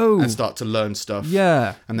and start to learn stuff,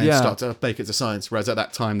 and then start to make it to science. Whereas at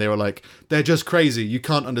that time they were like, they're just crazy, you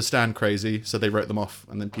can't understand crazy, so they wrote them off,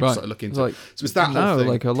 and then people started looking into it. So it's that whole thing.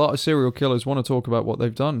 Like a lot of serial killers want to talk about what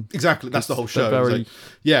they've done. Exactly, that's the whole show.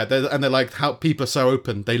 They're like, how people are so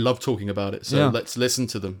open, they love talking about it, so let's listen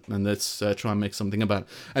to them and let's try and make something about it.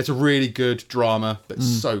 And it's a really good drama, but it's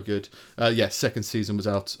so good. Second season was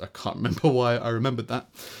out. I can't remember why I remembered that.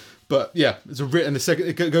 But yeah, and the second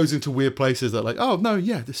it goes into weird places that like, oh no,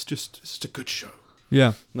 this is just a good show.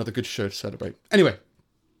 Yeah, another good show to celebrate. Anyway,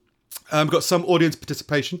 got some audience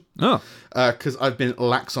participation. Because I've been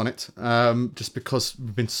lax on it, just because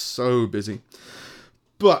we've been so busy.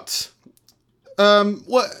 But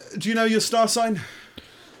what do you know your star sign?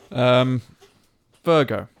 Virgo.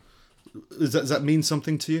 Does that mean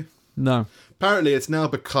something to you? No. Apparently, it's now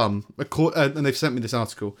become and they've sent me this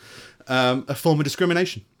article, a form of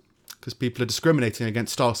discrimination. Because people are discriminating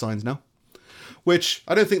against star signs now. Which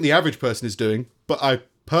I don't think the average person is doing, but I'm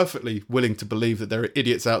perfectly willing to believe that there are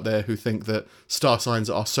idiots out there who think that star signs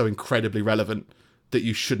are so incredibly relevant that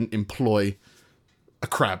you shouldn't employ a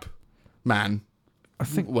crab, man, I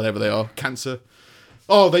think whatever they are, Cancer.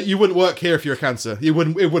 Oh, that you wouldn't work here if you're a Cancer. It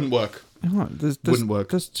wouldn't work. Wouldn't work.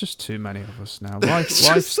 There's just too many of us now. Life's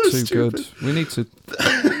so too stupid. Good. We need to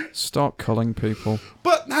start culling people.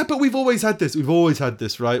 But we've always had this. We've always had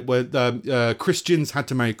this, right? Where Christians had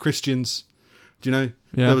to marry Christians. Do you know?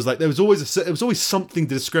 Yeah. There was always something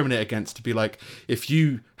to discriminate against. To be like, if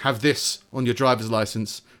you have this on your driver's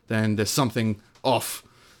license, then there's something off,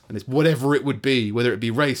 and it's whatever it would be, whether it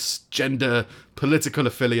be race, gender, political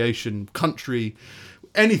affiliation, country.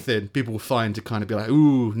 Anything people will find to kind of be like,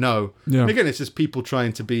 ooh, no. Yeah. And again, it's just people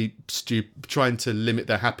trying to be trying to limit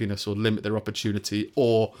their happiness or limit their opportunity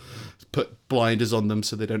or put blinders on them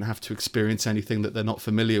so they don't have to experience anything that they're not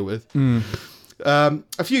familiar with.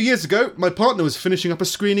 A few years ago, my partner was finishing up a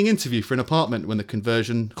screening interview for an apartment when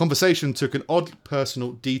the conversation took an odd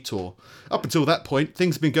personal detour. Up until that point,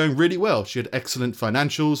 things had been going really well. She had excellent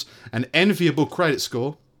financials, an enviable credit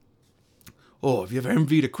score, Oh, have you ever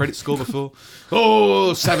envied a credit score before?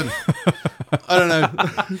 Oh, 7. I don't know.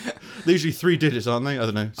 They're usually 3 digits, aren't they? I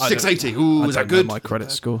don't know. 680. Ooh, is that good? My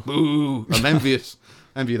credit score. Ooh, I'm envious.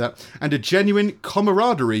 Envy that. And a genuine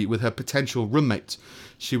camaraderie with her potential roommate.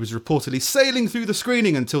 She was reportedly sailing through the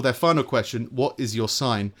screening until their final question, what is your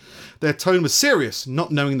sign? Their tone was serious.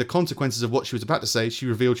 Not knowing the consequences of what she was about to say, she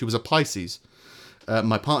revealed she was a Pisces.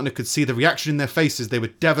 My partner could see the reaction in their faces. They were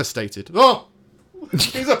devastated. Oh,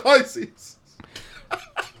 he's a Pisces.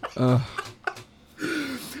 I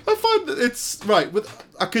find that it's right.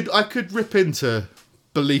 I could rip into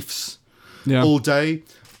beliefs all day,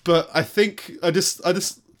 but I think I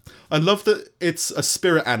love that it's a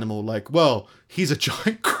spirit animal. Like, well, he's a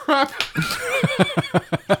giant crab.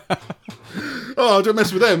 Oh, don't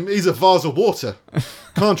mess with them. He's a vase of water.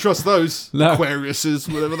 Can't trust those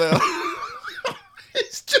Aquariuses, whatever they are.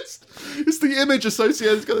 It's the image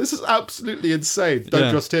associated. This is absolutely insane.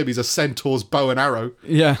 Don't trust him. He's a centaur's bow and arrow.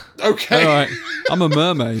 Yeah. Okay. All right. I'm a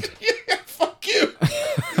mermaid. Yeah, fuck you.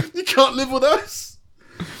 You can't live with us.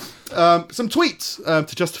 Some tweets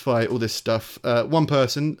to justify all this stuff. One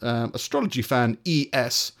person, astrology fan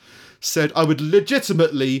ES, said, I would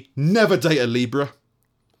legitimately never date a Libra.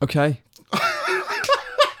 Okay.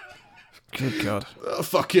 Good God.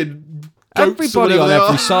 Fucking... Everybody on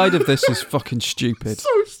every side of this is fucking stupid.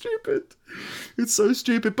 So stupid. It's so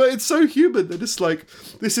stupid, but it's so human. They're just like,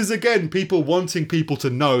 this is, again, people wanting people to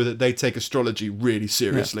know that they take astrology really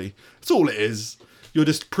seriously. Yeah. That's all it is. You're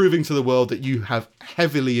just proving to the world that you have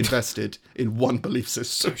heavily invested in one belief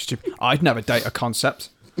system. So stupid. I'd never date a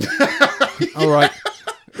concept. All right.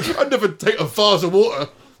 I'd never date a vase of water.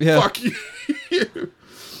 Yeah. Fuck you.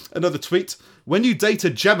 Another tweet. When you date a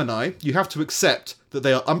Gemini, you have to accept that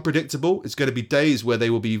they are unpredictable. It's going to be days where they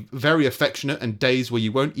will be very affectionate and days where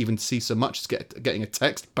you won't even see so much as getting a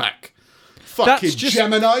text back. Fucking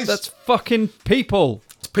Geminis. That's fucking people.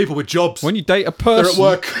 It's people with jobs. When you date a person. They're at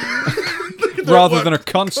work. Rather than a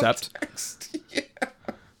concept. Yeah.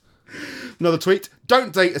 Another tweet.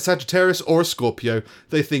 Don't date a Sagittarius or a Scorpio.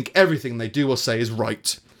 They think everything they do or say is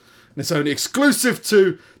right. And it's only exclusive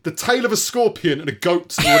to the tail of a scorpion and a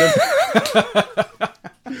goat or whatever.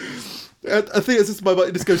 I think it's just my mind.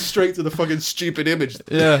 It just goes straight to the fucking stupid image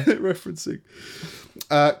referencing.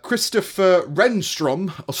 Christopher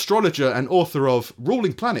Renstrom, astrologer and author of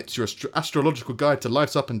Ruling Planets, your astrological guide to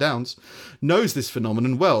life's up and downs, knows this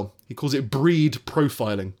phenomenon well. He calls it breed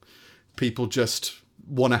profiling. People just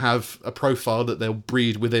want to have a profile that they'll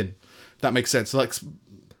breed within. That makes sense. Like,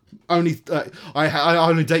 I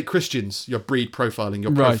only date Christians. You're breed profiling.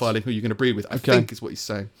 You're profiling who you're going to breed with. I think is what he's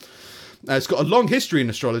saying. It's got a long history in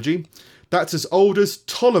astrology. That's as old as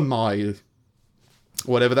Ptolemy,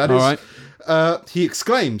 whatever that is. Right. He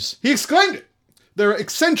exclaimed it. There are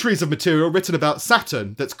centuries of material written about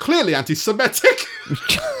Saturn that's clearly anti-Semitic.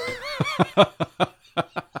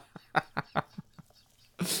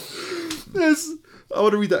 I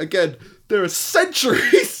want to read that again. There are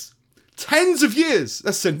centuries, tens of years.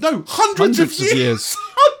 That's said, no, hundreds of years.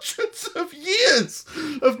 Hundreds of years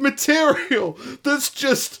of material that's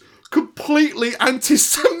just completely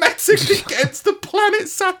anti-Semitic against the planet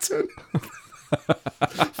Saturn.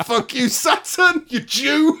 Fuck you, Saturn, you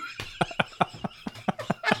Jew.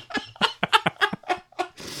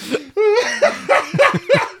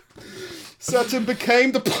 Saturn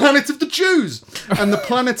became the planet of the Jews and the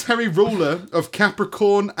planetary ruler of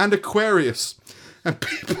Capricorn and Aquarius. And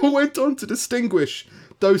people went on to distinguish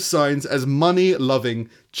those signs as money-loving,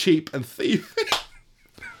 cheap, and thieving.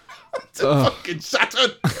 Fucking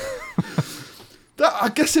Saturn.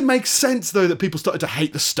 I guess it makes sense, though, that people started to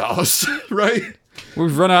hate the stars, right?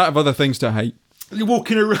 We've run out of other things to hate. You're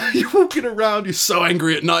walking around, you're so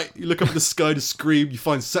angry at night, you look up at the sky to scream, you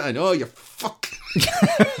find Saturn, oh, you fuck.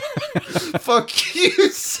 Fuck you,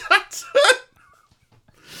 Saturn.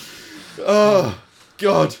 Oh,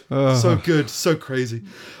 God. So good, so crazy.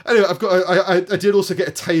 Anyway, I did also get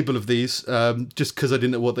a table of these, just because I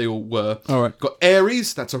didn't know what they all were. All right. Got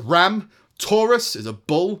Aries, that's a ram. Taurus is a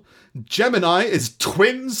bull. Gemini is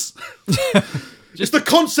twins. Just the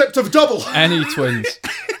concept of double. Any twins.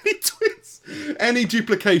 Any twins. Any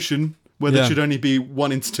duplication where there should only be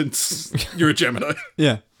one instance. You're a Gemini.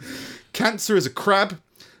 Yeah. Cancer is a crab.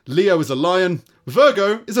 Leo is a lion.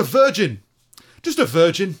 Virgo is a virgin. Just a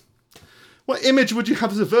virgin. What image would you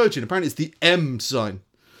have as a virgin? Apparently it's the M sign.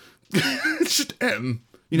 It's just M.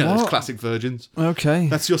 You know those classic virgins. Okay.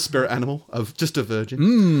 That's your spirit animal of just a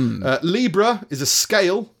virgin. Libra is a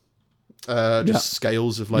scale. Just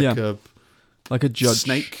scales of like a judge.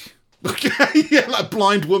 Snake. Okay, yeah, like a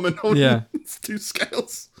blind woman holding 2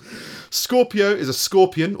 scales. Scorpio is a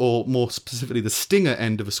scorpion, or more specifically the stinger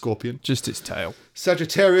end of a scorpion. Just its tail.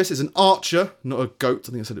 Sagittarius is an archer, not a goat.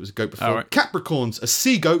 I think I said it was a goat before. All right. Capricorn's a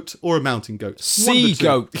sea goat or a mountain goat. Sea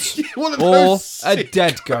goat. One of Or those a sea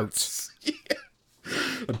dead goat.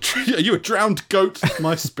 Are you a drowned goat?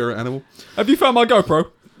 My spirit animal. Have you found my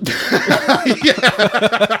GoPro?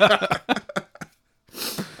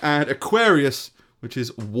 And Aquarius, which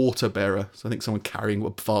is water bearer. So I think someone carrying a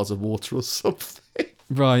vase of water or something.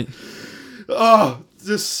 Right. Oh,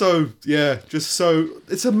 it's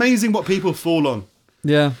amazing what people fall on.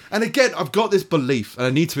 Yeah. And again, I've got this belief, and I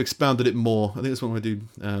need to expound on it more. I think that's what I'm going to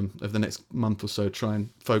do over the next month or so, try and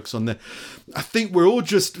focus on that. I think we're all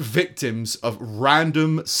just victims of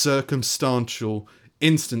random circumstantial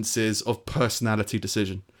instances of personality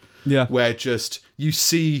decision. Yeah. Where just you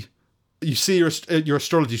see your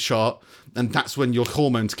astrology chart, and that's when your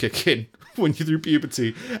hormones kick in when you're through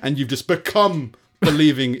puberty, and you've just become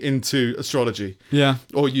believing into astrology. Yeah.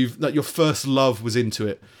 Or your first love was into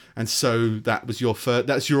it, and so that was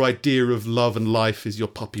that's your idea of love and life, is your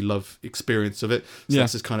puppy love experience of it. So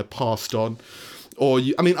that's just kind of passed on. Or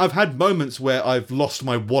I've had moments where I've lost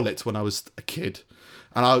my wallet when I was a kid.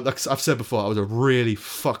 And like I've said before, I was a really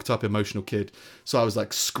fucked up emotional kid. So I was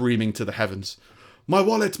like screaming to the heavens, my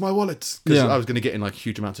wallet, because I was going to get in like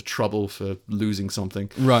huge amounts of trouble for losing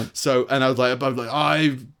something. Right. So, and I was like,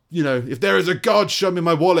 if there is a God, show me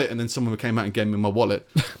my wallet. And then someone came out and gave me my wallet.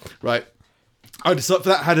 Right. I decided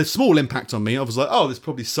that had a small impact on me. I was like, oh, there's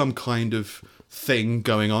probably some kind of thing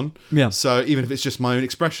going on. Yeah. So even if it's just my own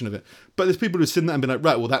expression of it. But there's people who sit there and be like,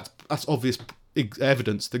 right, well, that's obvious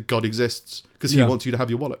evidence that God exists because he wants you to have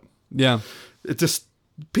your wallet. Yeah. It's just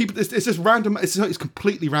random. It's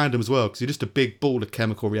completely random as well, because you're just a big ball of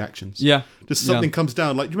chemical reactions. Yeah. Just something comes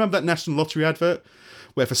down. Like, do you remember that National Lottery advert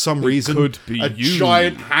where for some reason could be a you.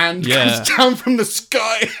 giant hand comes down from the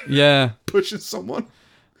sky, pushes someone?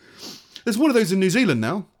 There's one of those in New Zealand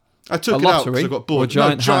now. I took it out because I got bored.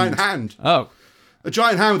 Or a giant hand. Oh. A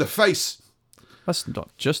giant hand with a face. That's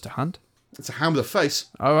not just a hand. It's a hand with a face.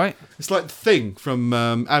 All right. It's like the Thing from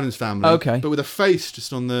Addams Family. Okay. But with a face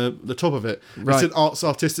just on the top of it. Right. It's an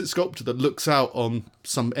artistic sculpture that looks out on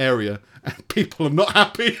some area, and people are not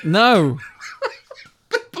happy. No.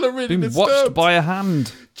 People are really Being disturbed. watched by a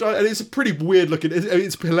hand. And it's a pretty weird looking...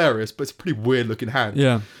 It's hilarious, but it's a pretty weird looking hand.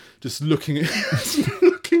 Yeah. Just looking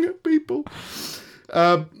at people.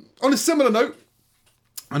 On a similar note,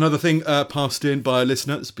 another thing passed in by a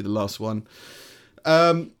listener. This will be the last one.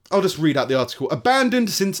 I'll just read out the article. Abandoned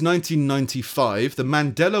since 1995, the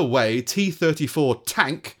Mandela Way T-34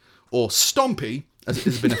 tank, or Stompy, as it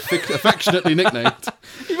has been affectionately nicknamed.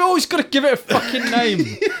 You've always got to give it a fucking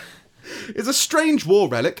name. Is a strange war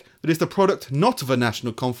relic that is the product not of a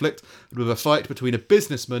national conflict, but of a fight between a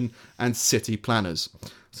businessman and city planners.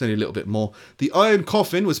 It's only a little bit more. The iron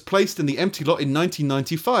coffin was placed in the empty lot in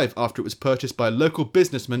 1995 after it was purchased by local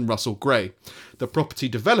businessman Russell Gray. The property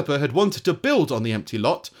developer had wanted to build on the empty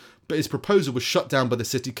lot, but his proposal was shut down by the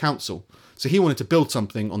city council. So he wanted to build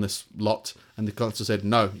something on this lot, and the council said,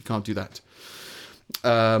 no, you can't do that.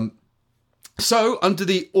 So, under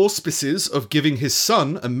the auspices of giving his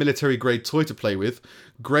son a military-grade toy to play with,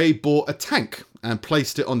 Gray bought a tank and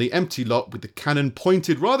placed it on the empty lot with the cannon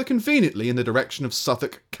pointed rather conveniently in the direction of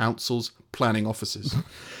Suffolk Council's planning offices.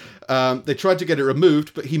 They tried to get it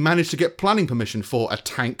removed, but he managed to get planning permission for a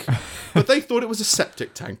tank. But they thought it was a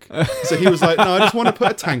septic tank. So he was like, no, I just want to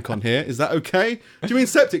put a tank on here. Is that okay? Do you mean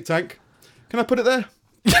septic tank? Can I put it there?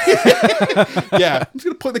 Yeah, I'm just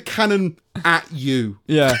going to point the cannon at you.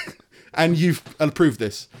 Yeah. And you've approved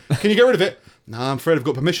this. Can you get rid of it? No, I'm afraid I've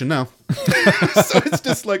got permission now. So it's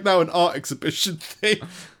just like now an art exhibition thing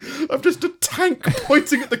of just a tank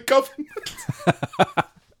pointing at the government.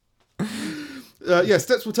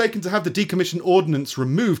 Steps were taken to have the decommissioned ordnance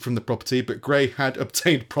removed from the property, but Gray had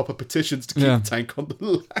obtained proper petitions to keep the tank on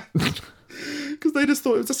the land. Because they just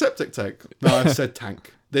thought it was a septic tank. No, I said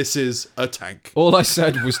tank. This is a tank. All I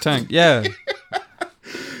said was tank. Yeah.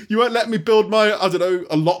 You won't let me build my,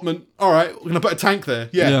 allotment. All right, we're going to put a tank there.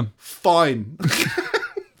 Yeah. Fine.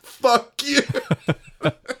 Fuck you.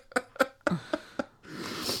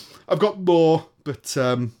 I've got more, but...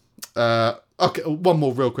 okay, one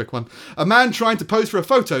more real quick one. A man trying to pose for a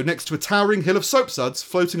photo next to a towering hill of soapsuds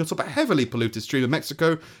floating atop a heavily polluted stream of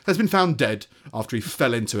Mexico has been found dead after he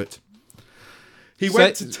fell into it. He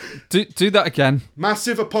do that again.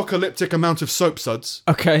 Massive apocalyptic amount of soapsuds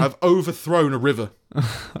have overthrown a river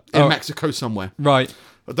in Mexico somewhere. Right.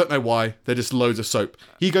 I don't know why. They're just loads of soap.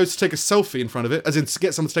 He goes to take a selfie in front of it, as in to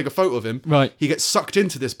get someone to take a photo of him. Right. He gets sucked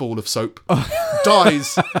into this ball of soap,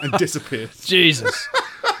 dies, and disappears. Jesus.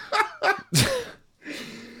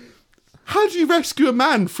 how do you rescue a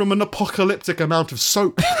man from an apocalyptic amount of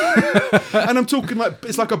soap? And I'm talking like,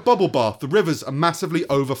 it's like a bubble bath. The river's a massively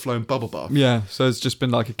overflown bubble bath. Yeah, so it's just been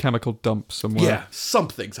like a chemical dump somewhere. Yeah,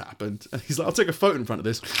 something's happened. And he's like, I'll take a photo in front of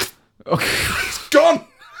this. It's gone!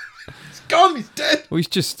 It's gone, he's dead! Well, he's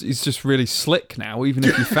just really slick now. Even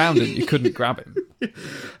if you found him, you couldn't grab him.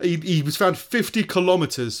 He was found 50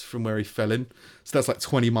 kilometres from where he fell in. So that's like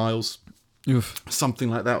 20 miles. Oof. Something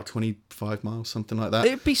like that, or 25 miles, something like that.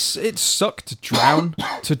 It'd suck to drown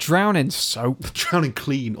in soap. Drowning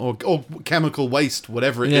clean, or chemical waste,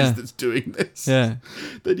 whatever it is that's doing this. Yeah.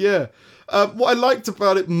 But yeah. What I liked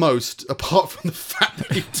about it most, apart from the fact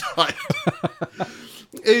that he died,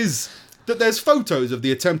 is that there's photos of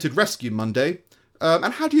the attempted rescue Monday.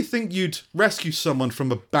 And how do you think you'd rescue someone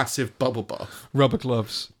from a massive bubble bath? Rubber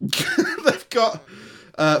gloves. They've got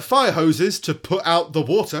fire hoses to put out the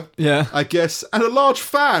water, Yeah. I guess, and a large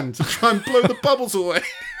fan to try and blow the bubbles away.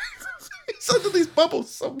 He's under these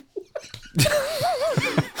bubbles somewhere.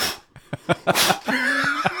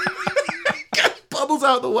 Get bubbles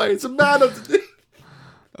out of the way. It's a man underneath.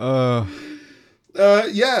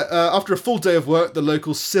 After a full day of work, the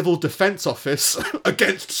local civil defence office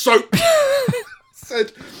against soap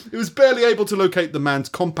said it was barely able to locate the man's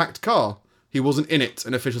compact car. He wasn't in it,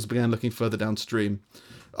 and officials began looking further downstream.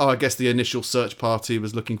 Oh, I guess the initial search party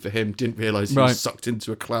was looking for him, didn't realise he was sucked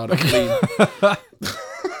into a cloud of clean.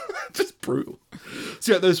 Just brutal.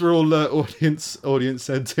 So yeah, those were all audience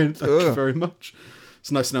sent in. Thank you very much.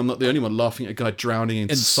 It's nice to know I'm not the only one laughing at a guy drowning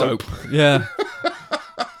in soap. Yeah.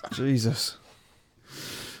 Jesus.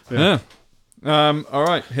 Yeah. All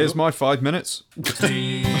right, here's my 5 minutes.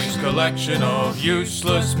 Steve's collection of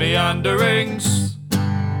useless meanderings.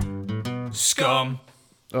 Scum.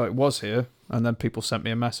 Oh, it was here, and then people sent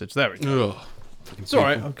me a message. There we go. Ugh. It's all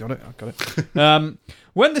right. I've got it.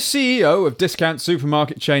 When the CEO of discount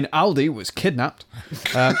supermarket chain Aldi was kidnapped,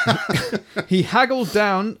 he haggled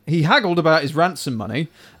about his ransom money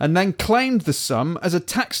and then claimed the sum as a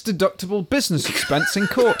tax-deductible business expense in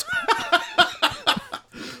court.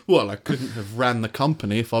 Well, I couldn't have ran the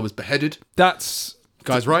company if I was beheaded. That's...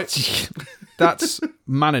 Guys, right? That's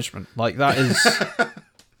management. Like, that is...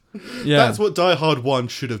 Yeah. That's what Die Hard 1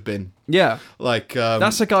 should have been. Yeah. Like,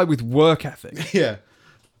 that's a guy with work ethic. yeah.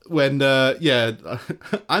 When,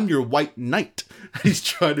 I'm your white knight. He's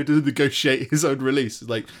trying to negotiate his own release.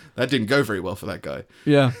 Like, that didn't go very well for that guy.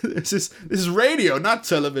 Yeah. This is radio, not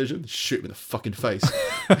television. Shoot him in the fucking face.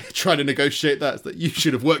 Trying to negotiate that. It's like, you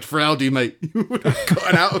should have worked for Aldi, mate. You would have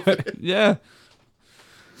gotten out of it. Yeah.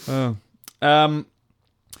 Oh.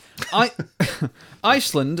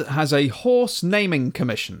 Iceland has a horse naming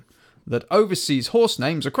commission that oversees horse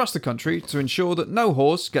names across the country to ensure that no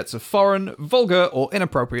horse gets a foreign, vulgar, or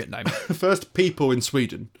inappropriate name. First people in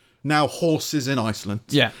Sweden, now horses in Iceland.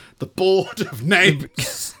 Yeah. The board of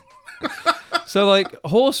names. So, like,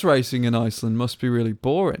 horse racing in Iceland must be really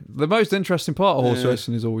boring. The most interesting part of horse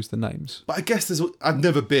racing is always the names. But I guess I've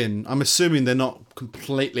never been. I'm assuming they're not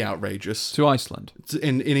completely outrageous. To Iceland.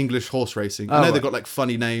 In English horse racing. I know right. they've got, like,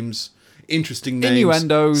 funny names, interesting names.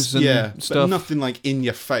 Innuendos and stuff. But nothing, like, in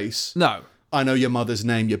your face. No. I know your mother's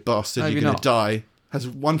name, you bastard, Maybe you're going to not. die. Has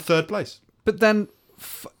 1/3 place. But then,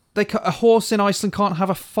 a horse in Iceland can't have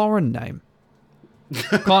a foreign name.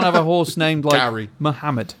 Can't have a horse named, like, Gary.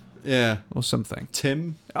 Muhammad. Yeah. Or something.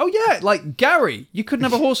 Tim. Oh, yeah, like Gary. You couldn't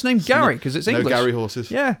have a horse named Gary because it's English. No Gary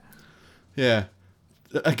horses. Yeah. Yeah.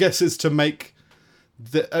 I guess it's to make...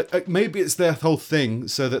 maybe it's their whole thing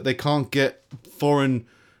so that they can't get foreign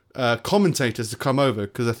commentators to come over,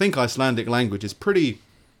 because I think Icelandic language is pretty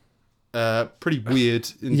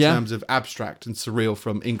weird in terms of abstract and surreal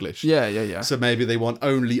from English. Yeah. So maybe they want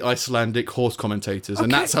only Icelandic horse commentators,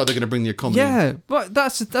 and that's how they're going to bring the economy. Yeah, but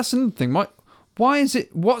that's another thing. Why is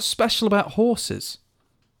it... What's special about horses?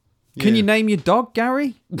 Can you name your dog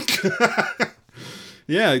Gary?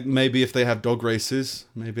 Yeah, maybe if they have dog races,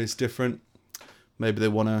 maybe it's different. Maybe they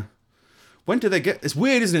want to... When do they get... It's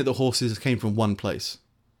weird, isn't it, that horses came from one place,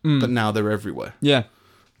 but now they're everywhere. Yeah.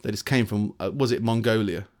 They just came from... was it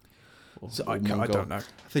Mongolia? I don't know.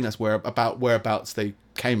 I think that's whereabouts they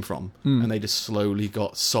came from, and they just slowly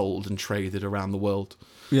got sold and traded around the world.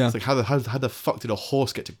 Yeah. It's like, how the fuck did a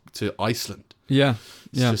horse get to Iceland? Yeah.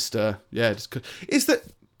 It's just, is that...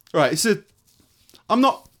 Right, I'm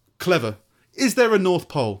not clever. Is there a North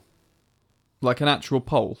Pole? Like an actual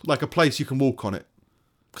pole? Like a place you can walk on it?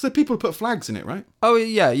 Because there are people who put flags in it, right? Oh,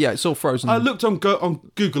 yeah, it's all frozen. I looked on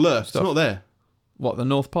Google Earth. It's not there. What, the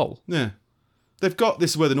North Pole? Yeah. They've got,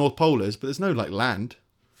 this is where the North Pole is, but there's no, like, land.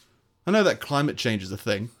 I know that climate change is a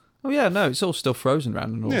thing. Oh yeah, no, it's all still frozen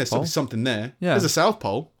around the North Yeah, there's Pole. something there. Yeah. There's a South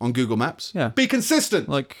Pole on Google Maps. Yeah. Be consistent.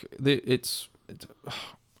 Like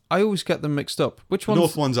I always get them mixed up. Which one's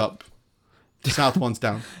North one's up. South one's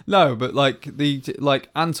down. No, but like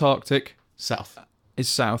Antarctic South. is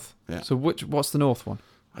south. Yeah. So what's the north one?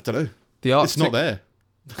 I don't know. The Arctic. It's not there.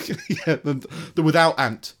 Yeah, the without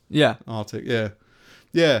ant Yeah. Arctic. Yeah.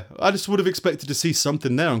 Yeah, I just would have expected to see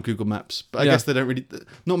something there on Google Maps, but I Yeah. guess they don't really.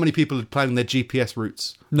 Not many people are planning their GPS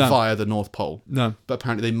routes No. via the North Pole, No. but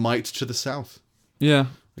apparently they might to the south. Yeah.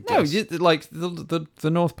 No, guess. like the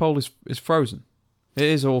North Pole is frozen. It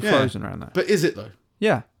is all Yeah. frozen around there. But is it though?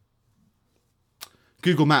 Yeah.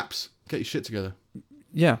 Google Maps, get your shit together.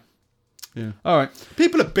 Yeah. Yeah, All right.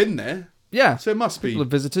 people have been there, Yeah. so it must People be.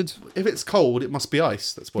 have visited. If it's cold, it must be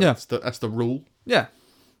ice. That's what. Yeah. That's the rule. Yeah.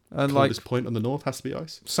 And like Coldest point on the north has to be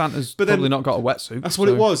ice. Santa's But then- probably not got a wetsuit. That's what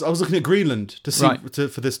so- it was. I was looking at Greenland to see Right.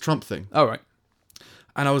 for this Trump thing. Oh right.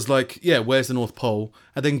 And I was like, yeah, where's the North Pole?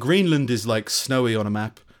 And then Greenland is like snowy on a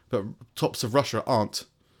map, but tops of Russia aren't.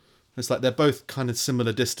 It's like they're both kind of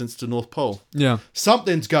similar distance to North Pole. Yeah.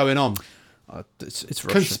 Something's going on. It's Russian.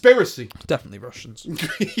 Conspiracy. Definitely Russians.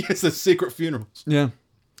 Yes, there's secret funerals. Yeah.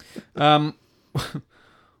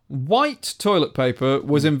 White toilet paper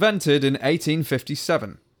was invented in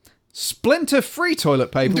 1857. Splinter-free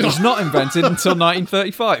toilet paper was not invented until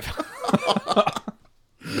 1935.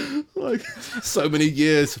 Like, so many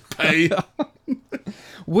years of pain.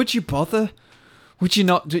 Would you bother? Would you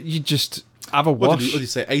not? You just have a What wash? did you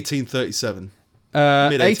say? 1837.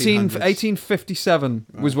 1857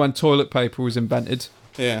 was when toilet paper was invented.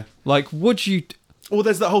 Yeah. Like, would you? Well,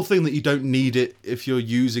 there's that whole thing that you don't need it if you're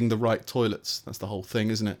using the right toilets. That's the whole thing,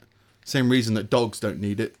 isn't it? Same reason that dogs don't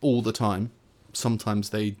need it all the time. Sometimes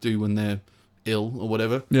they do when they're ill or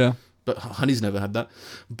whatever. Yeah. But Honey's never had that.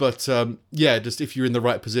 But yeah, just if you're in the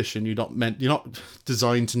right position, you're not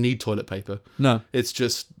designed to need toilet paper. No. It's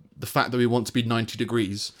just the fact that we want to be 90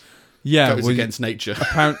 degrees Yeah. goes against nature.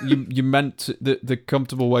 Apparently, you meant the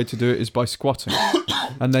comfortable way to do it is by squatting,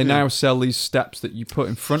 and they now sell these steps that you put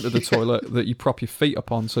in front of the toilet that you prop your feet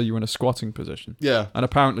up on, so you're in a squatting position. Yeah. And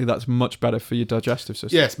apparently, that's much better for your digestive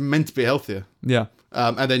system. Yeah, it's meant to be healthier. Yeah.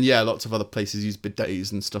 And then, yeah, lots of other places use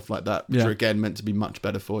bidets and stuff like that, which Yeah. are, again, meant to be much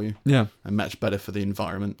better for you Yeah. and much better for the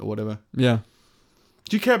environment or whatever. Yeah.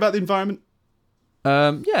 Do you care about the environment?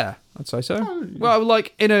 Yeah, I'd say so. Well,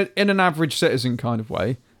 like in an average citizen kind of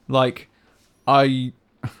way, like I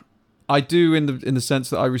do in the sense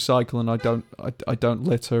that I recycle and I don't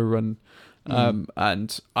litter and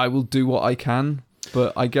I will do what I can,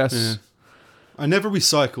 but I guess Yeah. I never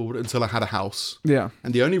recycled until I had a house. yeah.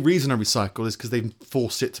 And the only reason I recycle is because they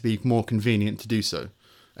forced it to be more convenient to do so.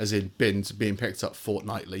 As in bins being picked up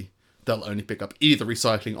fortnightly. They'll only pick up either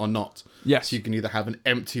recycling or not. Yes. So you can either have an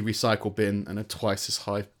empty recycle bin and a twice as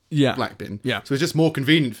high Yeah. black bin. Yeah. So it's just more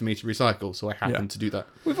convenient for me to recycle, so I happen Yeah. to do that.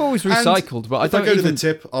 We've always And recycled, but I if don't I go to even the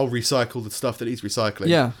tip, I'll recycle the stuff that needs recycling.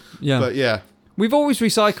 Yeah. But yeah. We've always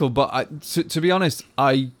recycled, but to be honest,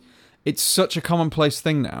 it's such a commonplace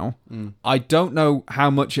thing now. I don't know how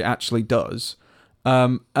much it actually does,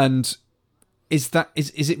 and is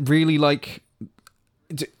it really like?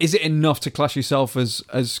 Is it enough to class yourself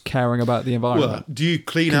as caring about the environment? Well, do you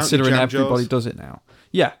clean out Considering your jam everybody jars? does it now.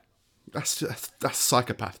 Yeah. That's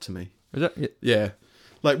psychopath to me. Is it? Yeah.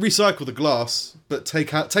 Like, recycle the glass, but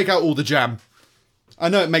take out all the jam. I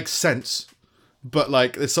know it makes sense, but,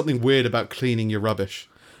 like, there's something weird about cleaning your rubbish.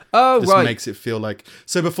 Oh, This right. makes it feel like...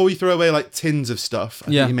 So before you throw away, like, tins of stuff, I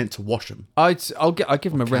think Yeah. you're meant to wash them. I'll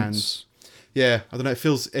give them a rinse. Cans. Yeah, I don't know. It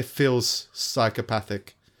feels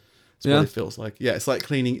psychopathic. It's Yeah. what it feels like. Yeah, it's like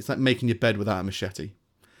cleaning... It's like making your bed without a machete.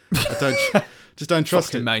 Just don't trust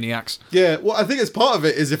Fucking it. maniacs. Yeah, well, I think as part of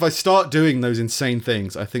it is if I start doing those insane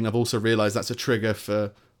things, I think I've also realised that's a trigger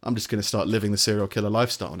for... I'm just going to start living the serial killer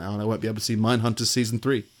lifestyle now, and I won't be able to see Mindhunters Season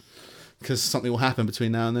 3. Because something will happen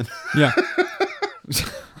between now and then. Yeah.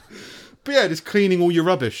 But yeah, just cleaning all your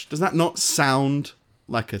rubbish. Does that not sound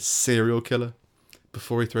like a serial killer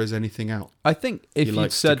before he throws anything out? I think if He you'd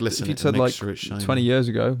likes to said glisten it and like make sure it's shiny. 20 years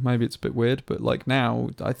ago, maybe it's a bit weird, but like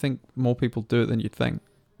now, I think more people do it than you'd think.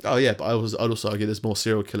 Oh yeah, but I'd also argue there's more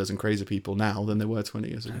serial killers and crazy people now than there were 20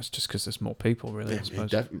 years ago. It's just because there's more people, really, I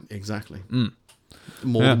suppose. Exactly. Mm.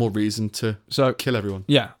 More Yeah. reason to So kill everyone.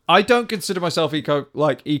 yeah, I don't consider myself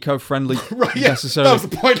eco-friendly Right, yeah, necessarily that was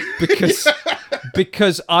the point.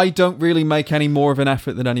 because I don't really make any more of an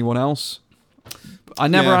effort than anyone else. I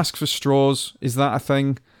never Yeah. ask for straws. Is that a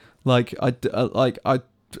thing? Like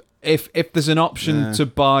if there's an option Yeah. to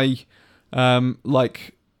buy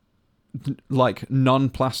like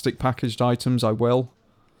non-plastic packaged items, I will.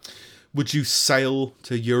 Would you sail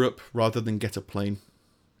to Europe rather than get a plane?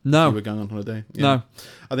 No. You were going on holiday. Yeah. No.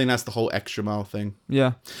 I think that's the whole extra mile thing.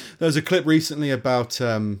 Yeah. There was a clip recently about.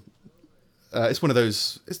 It's one of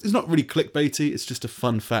those. It's not really clickbaity. It's just a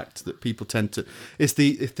fun fact that people tend to. It's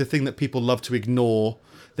the thing that people love to ignore.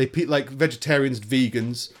 Like vegetarians,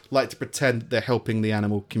 vegans like to pretend they're helping the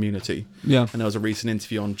animal community. Yeah. And there was a recent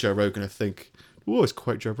interview on Joe Rogan, I think. Oh, it's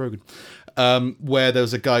quite Joe Rogan. Where there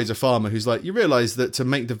was a guy who's a farmer who's like, you realise that to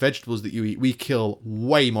make the vegetables that you eat, we kill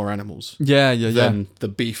way more animals than the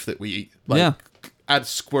beef that we eat. Like, add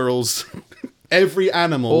squirrels. Every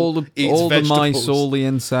animal eats all vegetables. the mice, all the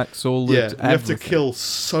insects, all the you have to kill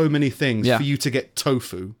so many things for you to get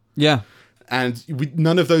tofu. Yeah. And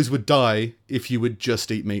none of those would die if you would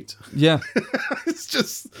just eat meat. Yeah. It's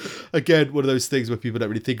just, again, one of those things where people don't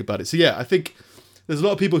really think about it. So yeah, I think there's a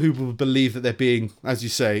lot of people who will believe that they're being, as you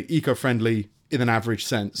say, eco-friendly in an average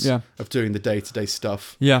sense of doing the day-to-day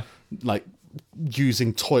stuff. Yeah. Like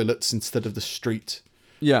using toilets instead of the street.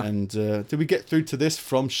 Yeah. And did we get through to this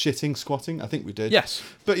from shitting, squatting? I think we did. Yes.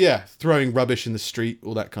 But yeah, throwing rubbish in the street,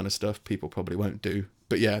 all that kind of stuff, people probably won't do.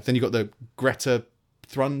 But yeah, then you got the Greta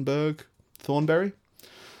Thunberg.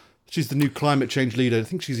 She's the new climate change leader. I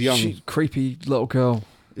think she's young. She's a creepy little girl.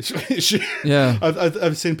 She, yeah.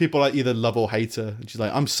 I've seen people like either love or hate her. And she's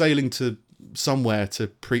like, I'm sailing to somewhere to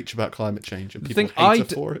preach about climate change, and people hate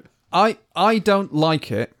her for it. I don't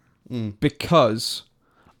like it because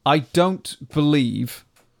I don't believe,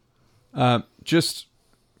 just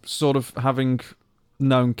sort of having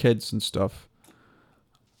known kids and stuff,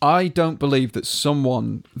 I don't believe that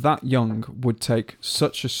someone that young would take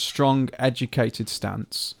such a strong, educated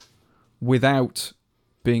stance without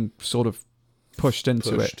being sort of pushed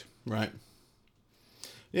into it. Right.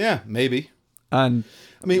 Yeah, maybe. And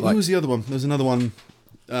I mean, what was the other one? There was another one.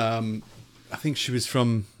 I think she was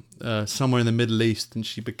from somewhere in the Middle East, and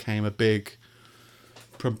she became a big...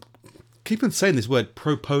 keep on saying this word,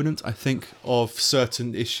 proponent, I think, of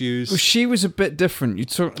certain issues. Well, she was a bit different. You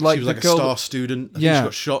took like she was like a star student. I think she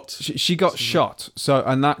got shot. She got shot. So,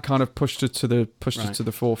 and that kind of pushed her to the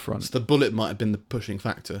forefront. So the bullet might have been the pushing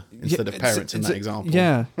factor instead of parents in that example.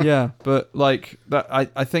 Yeah. But like that,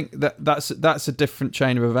 I think that's a different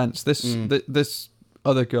chain of events. This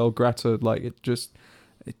other girl, Greta, like it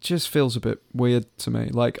just feels a bit weird to me.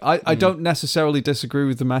 Like I don't necessarily disagree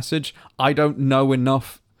with the message. I don't know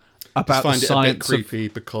enough about the science. I find it a bit creepy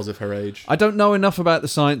because of her age. I don't know enough about the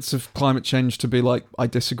science of climate change to be like, I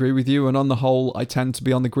disagree with you. And on the whole, I tend to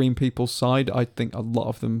be on the green people's side. I think a lot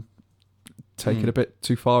of them take it a bit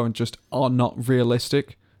too far and just are not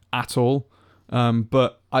realistic at all.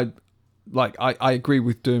 But I agree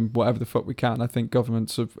with doing whatever the fuck we can. I think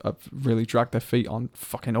governments have really dragged their feet on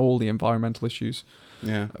fucking all the environmental issues.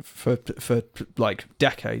 Yeah. For like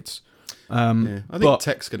decades. I think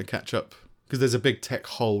tech's going to catch up. Because there's a big tech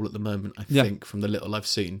hole at the moment, I think, from the little I've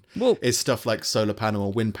seen. Well, it's stuff like solar panel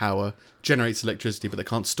or wind power generates electricity, but they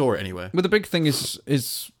can't store it anywhere. Well, the big thing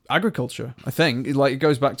is agriculture. I think like it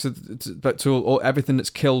goes back to all everything that's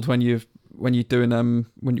killed when you're doing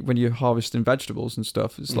when you're harvesting vegetables and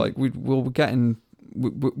stuff. It's like we'll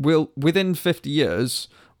within 50 years.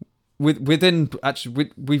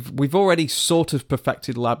 We've already sort of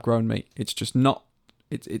perfected lab grown meat. It's just not.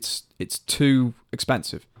 It's too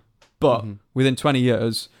expensive. But within 20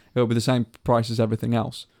 years, it'll be the same price as everything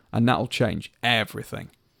else. And that'll change everything.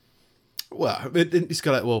 Well, it's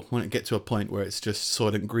got when it gets to a point where it's just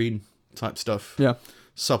Soylent Green type stuff. Yeah.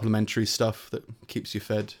 Supplementary stuff that keeps you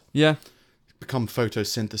fed. Yeah. Become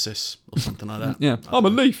photosynthesis or something like that. Yeah. I'm a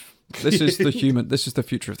leaf. This is the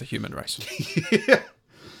future of the human race. Yeah.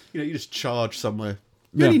 You just charge somewhere.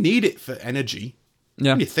 You only need it for energy.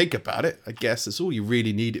 Yeah. When you think about it, I guess that's all you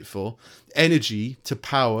really need it for. Energy to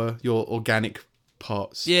power your organic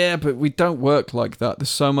parts. Yeah, but we don't work like that. There's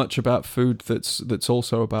so much about food that's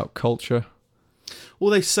also about culture. Well,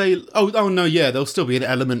 they say, oh no, yeah, there'll still be an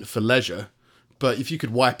element for leisure. But if you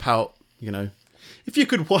could wipe out, if you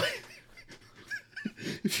could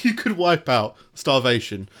wipe out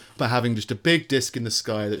starvation by having just a big disc in the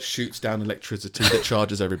sky that shoots down electricity that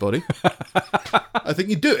charges everybody, I think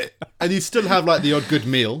you'd do it. And you'd still have like the odd good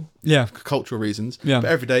meal, for cultural reasons. Yeah. But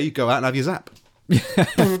every day you go out and have your Zap.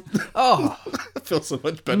 Oh, I feel so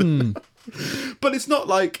much better. But it's not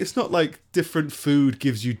like different food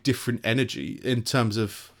gives you different energy in terms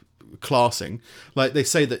of classing. Like they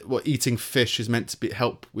say that eating fish is meant to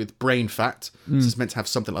help with brain fat. So it's meant to have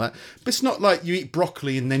something like that. But it's not like you eat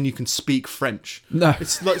broccoli and then you can speak French. No,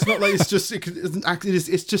 it's not like it's just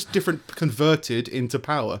it's just different converted into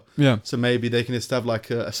power. Yeah. So maybe they can just have like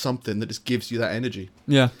a something that just gives you that energy.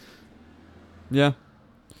 Yeah. Yeah.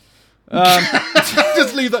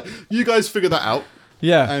 Just leave that. You guys figure that out.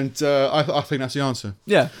 Yeah. And I think that's the answer.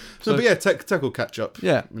 Yeah. So, but yeah, tech will catch up.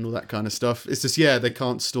 Yeah. And all that kind of stuff. It's just, they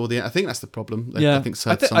can't store the... I think that's the problem. Yeah. I think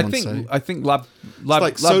someone say. I think lab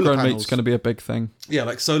like solar grown panels. meat's going to be a big thing. Yeah,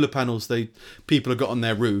 like solar panels, people have got on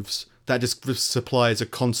their roofs. That just supplies a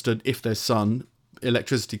constant, if there's sun,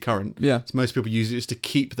 electricity current. Yeah. So most people use it just to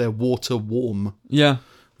keep their water warm. Yeah.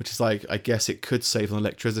 Which is like, I guess it could save on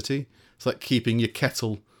electricity. It's like keeping your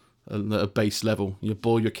kettle at a base level. You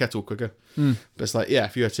boil your kettle quicker. But it's like,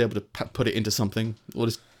 if you're able to put it into something, or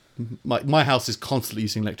just my house is constantly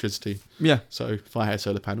using electricity. Yeah. So if I had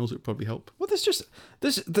solar panels, it would probably help. Well,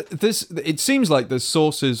 it seems like there's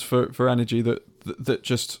sources for energy that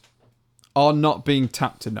just are not being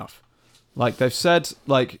tapped enough. Like they've said,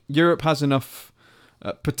 like Europe has enough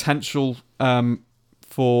potential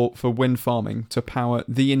for wind farming to power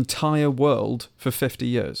the entire world for 50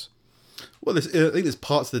 years. Well, I think there's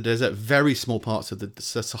parts of the desert, very small parts of the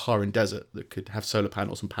Saharan desert, that could have solar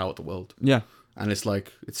panels and power the world. Yeah. And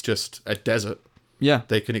it's just a desert. Yeah.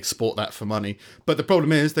 They can export that for money. But the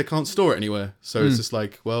problem is they can't store it anywhere. So it's just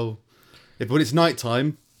like, well, when it's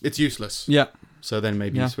nighttime, it's useless. Yeah. So then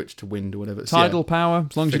maybe you switch to wind or whatever. Tidal power,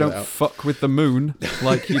 as long as you don't fuck with the moon,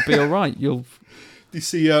 like you'd be all right. Do you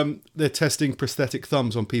see they're testing prosthetic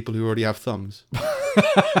thumbs on people who already have thumbs?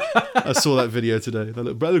 I saw that video today. They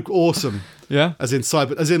look awesome. Yeah. As in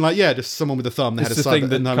just someone with a thumb. They it's had a the thing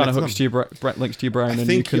that kind of hooks to your links to your brain, and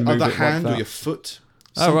you can move your it hand like or that. your foot,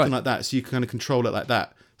 something like that. So you can kind of control it like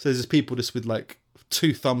that. So there's people just with like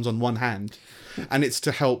 2 thumbs on one hand, and it's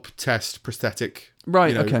to help test prosthetic.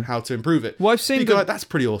 Right. Okay. How to improve it. Well, I've seen. That's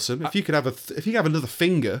pretty awesome. If you could have if you have another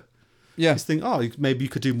finger. Yeah. Just think, maybe you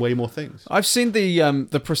could do way more things. I've seen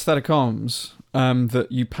the prosthetic arms that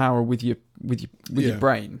you power with your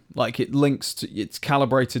brain. Like it's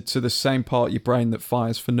calibrated to the same part of your brain that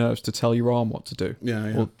fires for nerves to tell your arm what to do.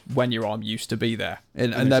 Yeah. Or when your arm used to be there,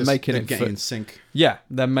 and they're making it getting in sync. Yeah,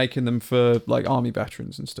 they're making them for like army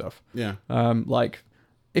veterans and stuff. Yeah. Like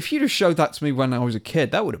if you'd have showed that to me when I was a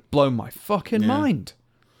kid, that would have blown my fucking mind.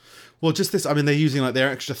 Well, just this. I mean, they're using like their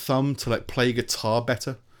extra thumb to like play guitar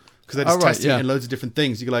better. Because they're just testing it in loads of different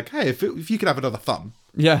things. You're like, hey, if you could have another thumb,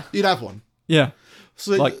 you'd have one. Yeah.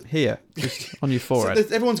 So like here, just on your forehead.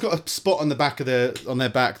 So everyone's got a spot on the back of on their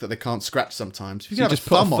back that they can't scratch sometimes. If you so can have just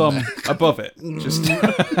put a thumb on there, above it. Just you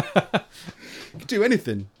can do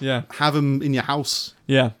anything. Yeah. Have them in your house.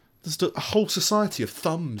 Yeah. Just a whole society of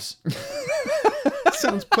thumbs.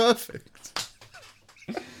 Sounds perfect.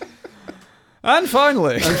 And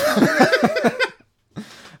finally.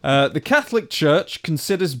 The Catholic Church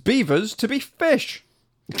considers beavers to be fish.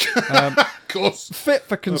 Of course. Fit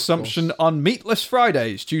for consumption on meatless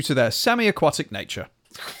Fridays due to their semi-aquatic nature.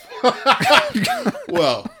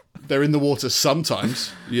 Well, they're in the water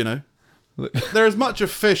sometimes, you know. They're as much a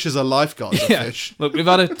fish as a lifeguard's a fish. Look, we've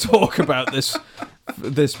had a talk about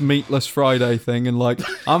this meatless Friday thing, and like,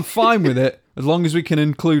 I'm fine with it as long as we can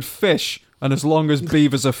include fish. And as long as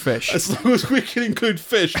beavers are fish. As long as we can include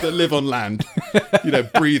fish that live on land.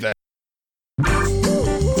 Breathe air.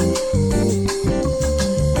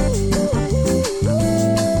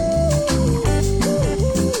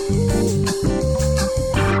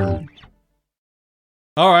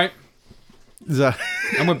 All right.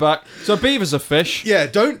 And we're back. So beavers are fish. Yeah,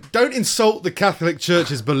 don't insult the Catholic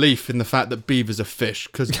Church's belief in the fact that beavers are fish,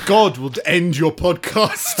 because God will end your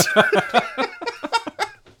podcast.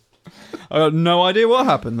 I got no idea what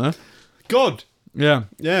happened there. God. Yeah.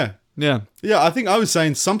 Yeah. Yeah. Yeah, I think I was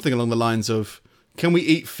saying something along the lines of, can we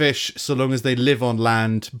eat fish so long as they live on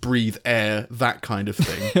land, breathe air, that kind of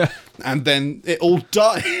thing? Yeah. And then it all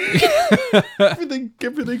died.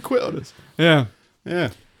 everything quit on us. Yeah.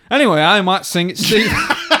 Yeah. Anyway, I might sing it, Steve.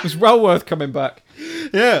 It's well worth coming back.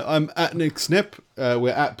 Yeah, I'm at Nick Snip.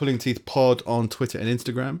 We're at Pulling Teeth Pod on Twitter and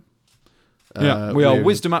Instagram. Yeah, we are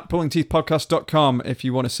wisdom@pullingteethpodcast.com. If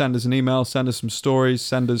you want to send us an email, send us some stories,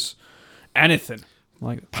 send us anything.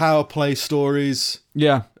 Like Power Play stories.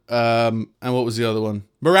 Yeah. And what was the other one?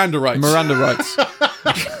 Miranda rights.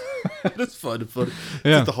 That's funny. Yeah.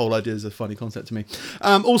 Just the whole idea is a funny concept to me.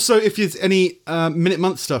 Also, if there's any Minute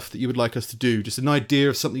Month stuff that you would like us to do, just an idea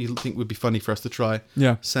of something you think would be funny for us to try,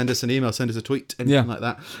 send us an email, send us a tweet, anything like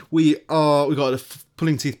that. We've got a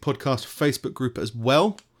Pulling Teeth Podcast Facebook group as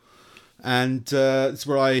well. And it's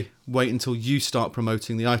where I wait until you start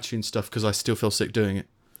promoting the iTunes stuff, because I still feel sick doing it.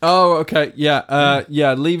 Oh, okay. Yeah.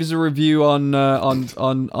 Leave us a review on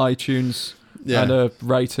iTunes and a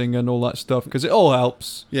rating and all that stuff, because it all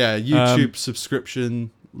helps. Yeah, YouTube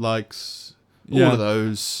subscription, likes, all of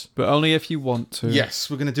those. But only if you want to. Yes,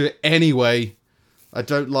 we're going to do it anyway. I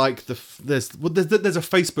don't like there's a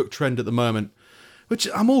Facebook trend at the moment Which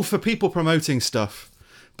I'm all for people promoting stuff.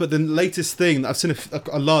 But the latest thing that I've seen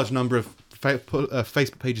a large number of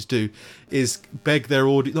Facebook pages do is beg their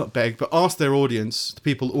audience, not beg, but ask their audience, the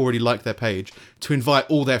people who already like their page, to invite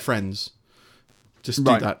all their friends. Just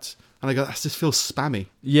do that. And I go, that just feels spammy.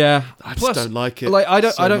 Yeah. I just don't like it. Like I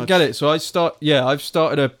don't get it. So I've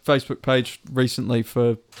started a Facebook page recently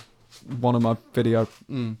for one of my video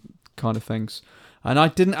kind of things. And I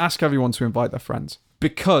didn't ask everyone to invite their friends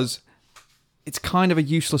because it's kind of a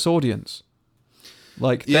useless audience.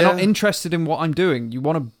 Like they're not interested in what I'm doing. You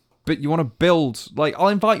want to build. Like I'll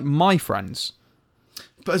invite my friends,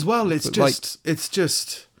 but as well, it's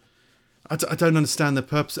just. I don't understand the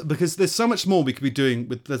purpose because there's so much more we could be doing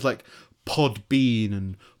with. There's like Podbean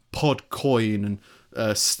and Podcoin and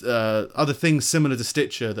other things similar to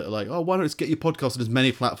Stitcher that are like, oh, why don't we get your podcast on as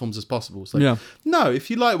many platforms as possible? It's like, no, if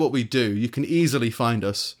you like what we do, you can easily find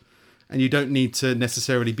us, and you don't need to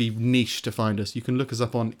necessarily be niche to find us. You can look us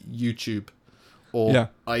up on YouTube or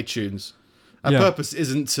iTunes. Our purpose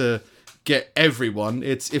isn't to get everyone.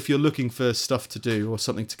 It's if you're looking for stuff to do or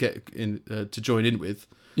something to get in to join in with.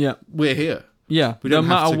 Yeah, we're here. Yeah, we don't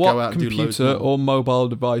no have matter to what go out and computer or mobile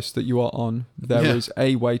device that you are on, there is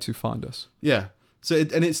a way to find us. Yeah. So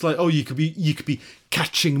it's like, oh, you could be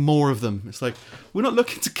catching more of them. It's like we're not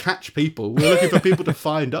looking to catch people. We're looking for people to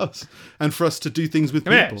find us and for us to do things with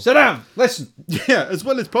people. Here, sit down, listen. Yeah, as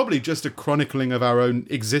well as probably just a chronicling of our own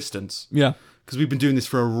existence. Yeah. Because we've been doing this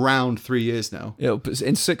for around 3 years now.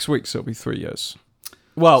 In 6 weeks, it'll be 3 years.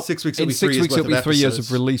 Well, 6 weeks. In 6 weeks, it'll be 3 years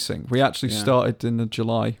episodes. of releasing. We actually started in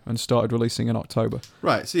July and started releasing in October.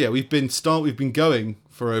 Right. So yeah, we've been going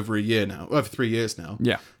for over a year now, over 3 years now.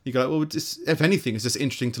 Yeah. You go, well, if anything, it's just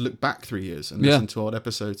interesting to look back 3 years and listen to old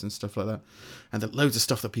episodes and stuff like that. And the loads of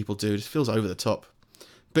stuff that people do just feels over the top.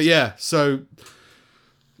 But yeah, so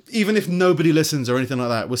even if nobody listens or anything like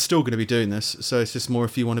that, we're still going to be doing this. So it's just more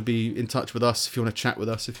if you want to be in touch with us, if you want to chat with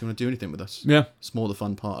us, if you want to do anything with us. Yeah. It's more the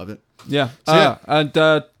fun part of it. Yeah. So, and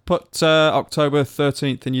put October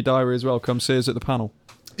 13th in your diary as well. Come see us at the panel.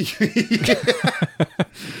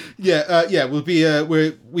 We'll be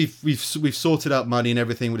we've sorted out money and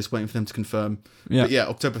everything. We're just waiting for them to confirm. Yeah. But yeah,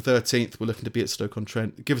 October 13th, we're looking to be at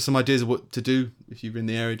Stoke-on-Trent. Give us some ideas of what to do if you're in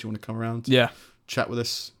the area. Do you want to come around? Yeah. Chat with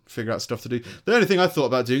us, figure out stuff to do. The only thing I thought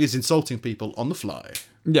about doing is insulting people on the fly.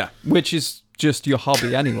 Yeah, which is just your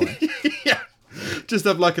hobby anyway. Yeah. Just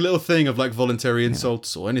have like a little thing of like voluntary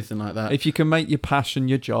insults or anything like that. If you can make your passion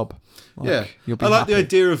your job, you'll be I like happy. the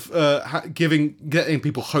idea of getting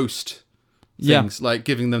people host things, like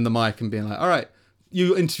giving them the mic and being like, all right,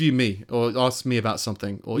 you interview me or ask me about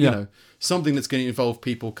something, or you know, something that's going to involve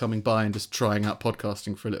people coming by and just trying out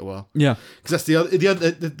podcasting for a little while. Yeah, because that's the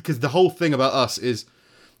other because the whole thing about us is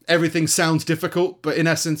everything sounds difficult, but in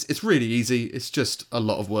essence, it's really easy. It's just a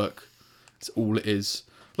lot of work. It's all it is.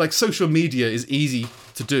 Like social media is easy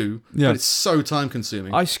to do, but it's so time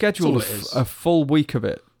consuming. I scheduled a full week of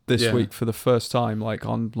it this week for the first time, like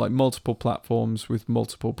on like multiple platforms with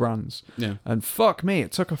multiple brands. Yeah, and fuck me,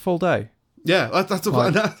 it took a full day. Yeah, that's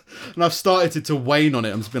and I've started to wane on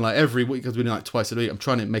it. I'm just been like every week, because we're doing like twice a week. I'm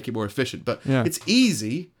trying to make it more efficient, but it's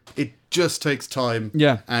easy. It just takes time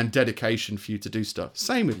and dedication for you to do stuff.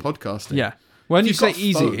 Same with podcasting. Yeah, when you say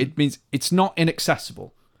easy, it means it's not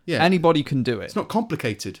inaccessible. Yeah, anybody can do it. It's not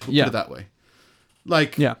complicated. We'll put it that way.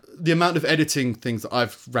 Like the amount of editing things that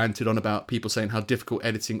I've ranted on about, people saying how difficult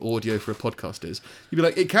editing audio for a podcast is. You'd be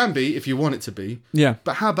like, it can be if you want it to be. Yeah.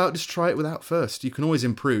 But how about just try it without first? You can always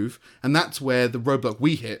improve. And that's where the roadblock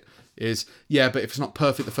we hit is, but if it's not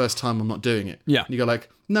perfect the first time, I'm not doing it. Yeah. And you go like,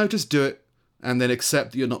 no, just do it. And then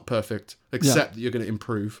accept that you're not perfect. Accept that you're going to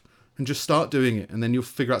improve. And just start doing it, and then you'll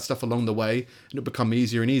figure out stuff along the way, and it'll become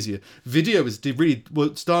easier and easier. Video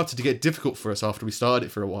started to get difficult for us after we started it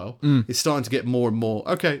for a while. It's starting to get more and more.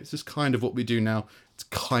 Okay, it's just kind of what we do now. It's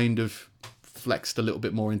kind of flexed a little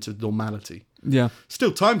bit more into normality. Yeah,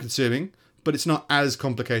 still time consuming, but it's not as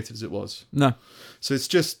complicated as it was. No, so it's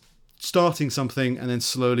just starting something and then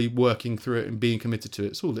slowly working through it and being committed to it.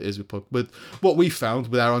 It's all it is with what we found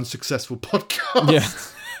with our unsuccessful podcast. Yeah.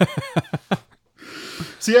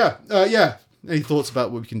 So any thoughts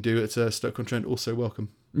about what we can do at Stoke-on-Trent? Also welcome.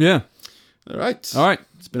 Yeah. All right.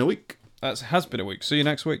 It's been a week. That has been a week. See you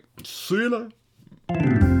next week. See you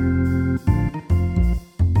later.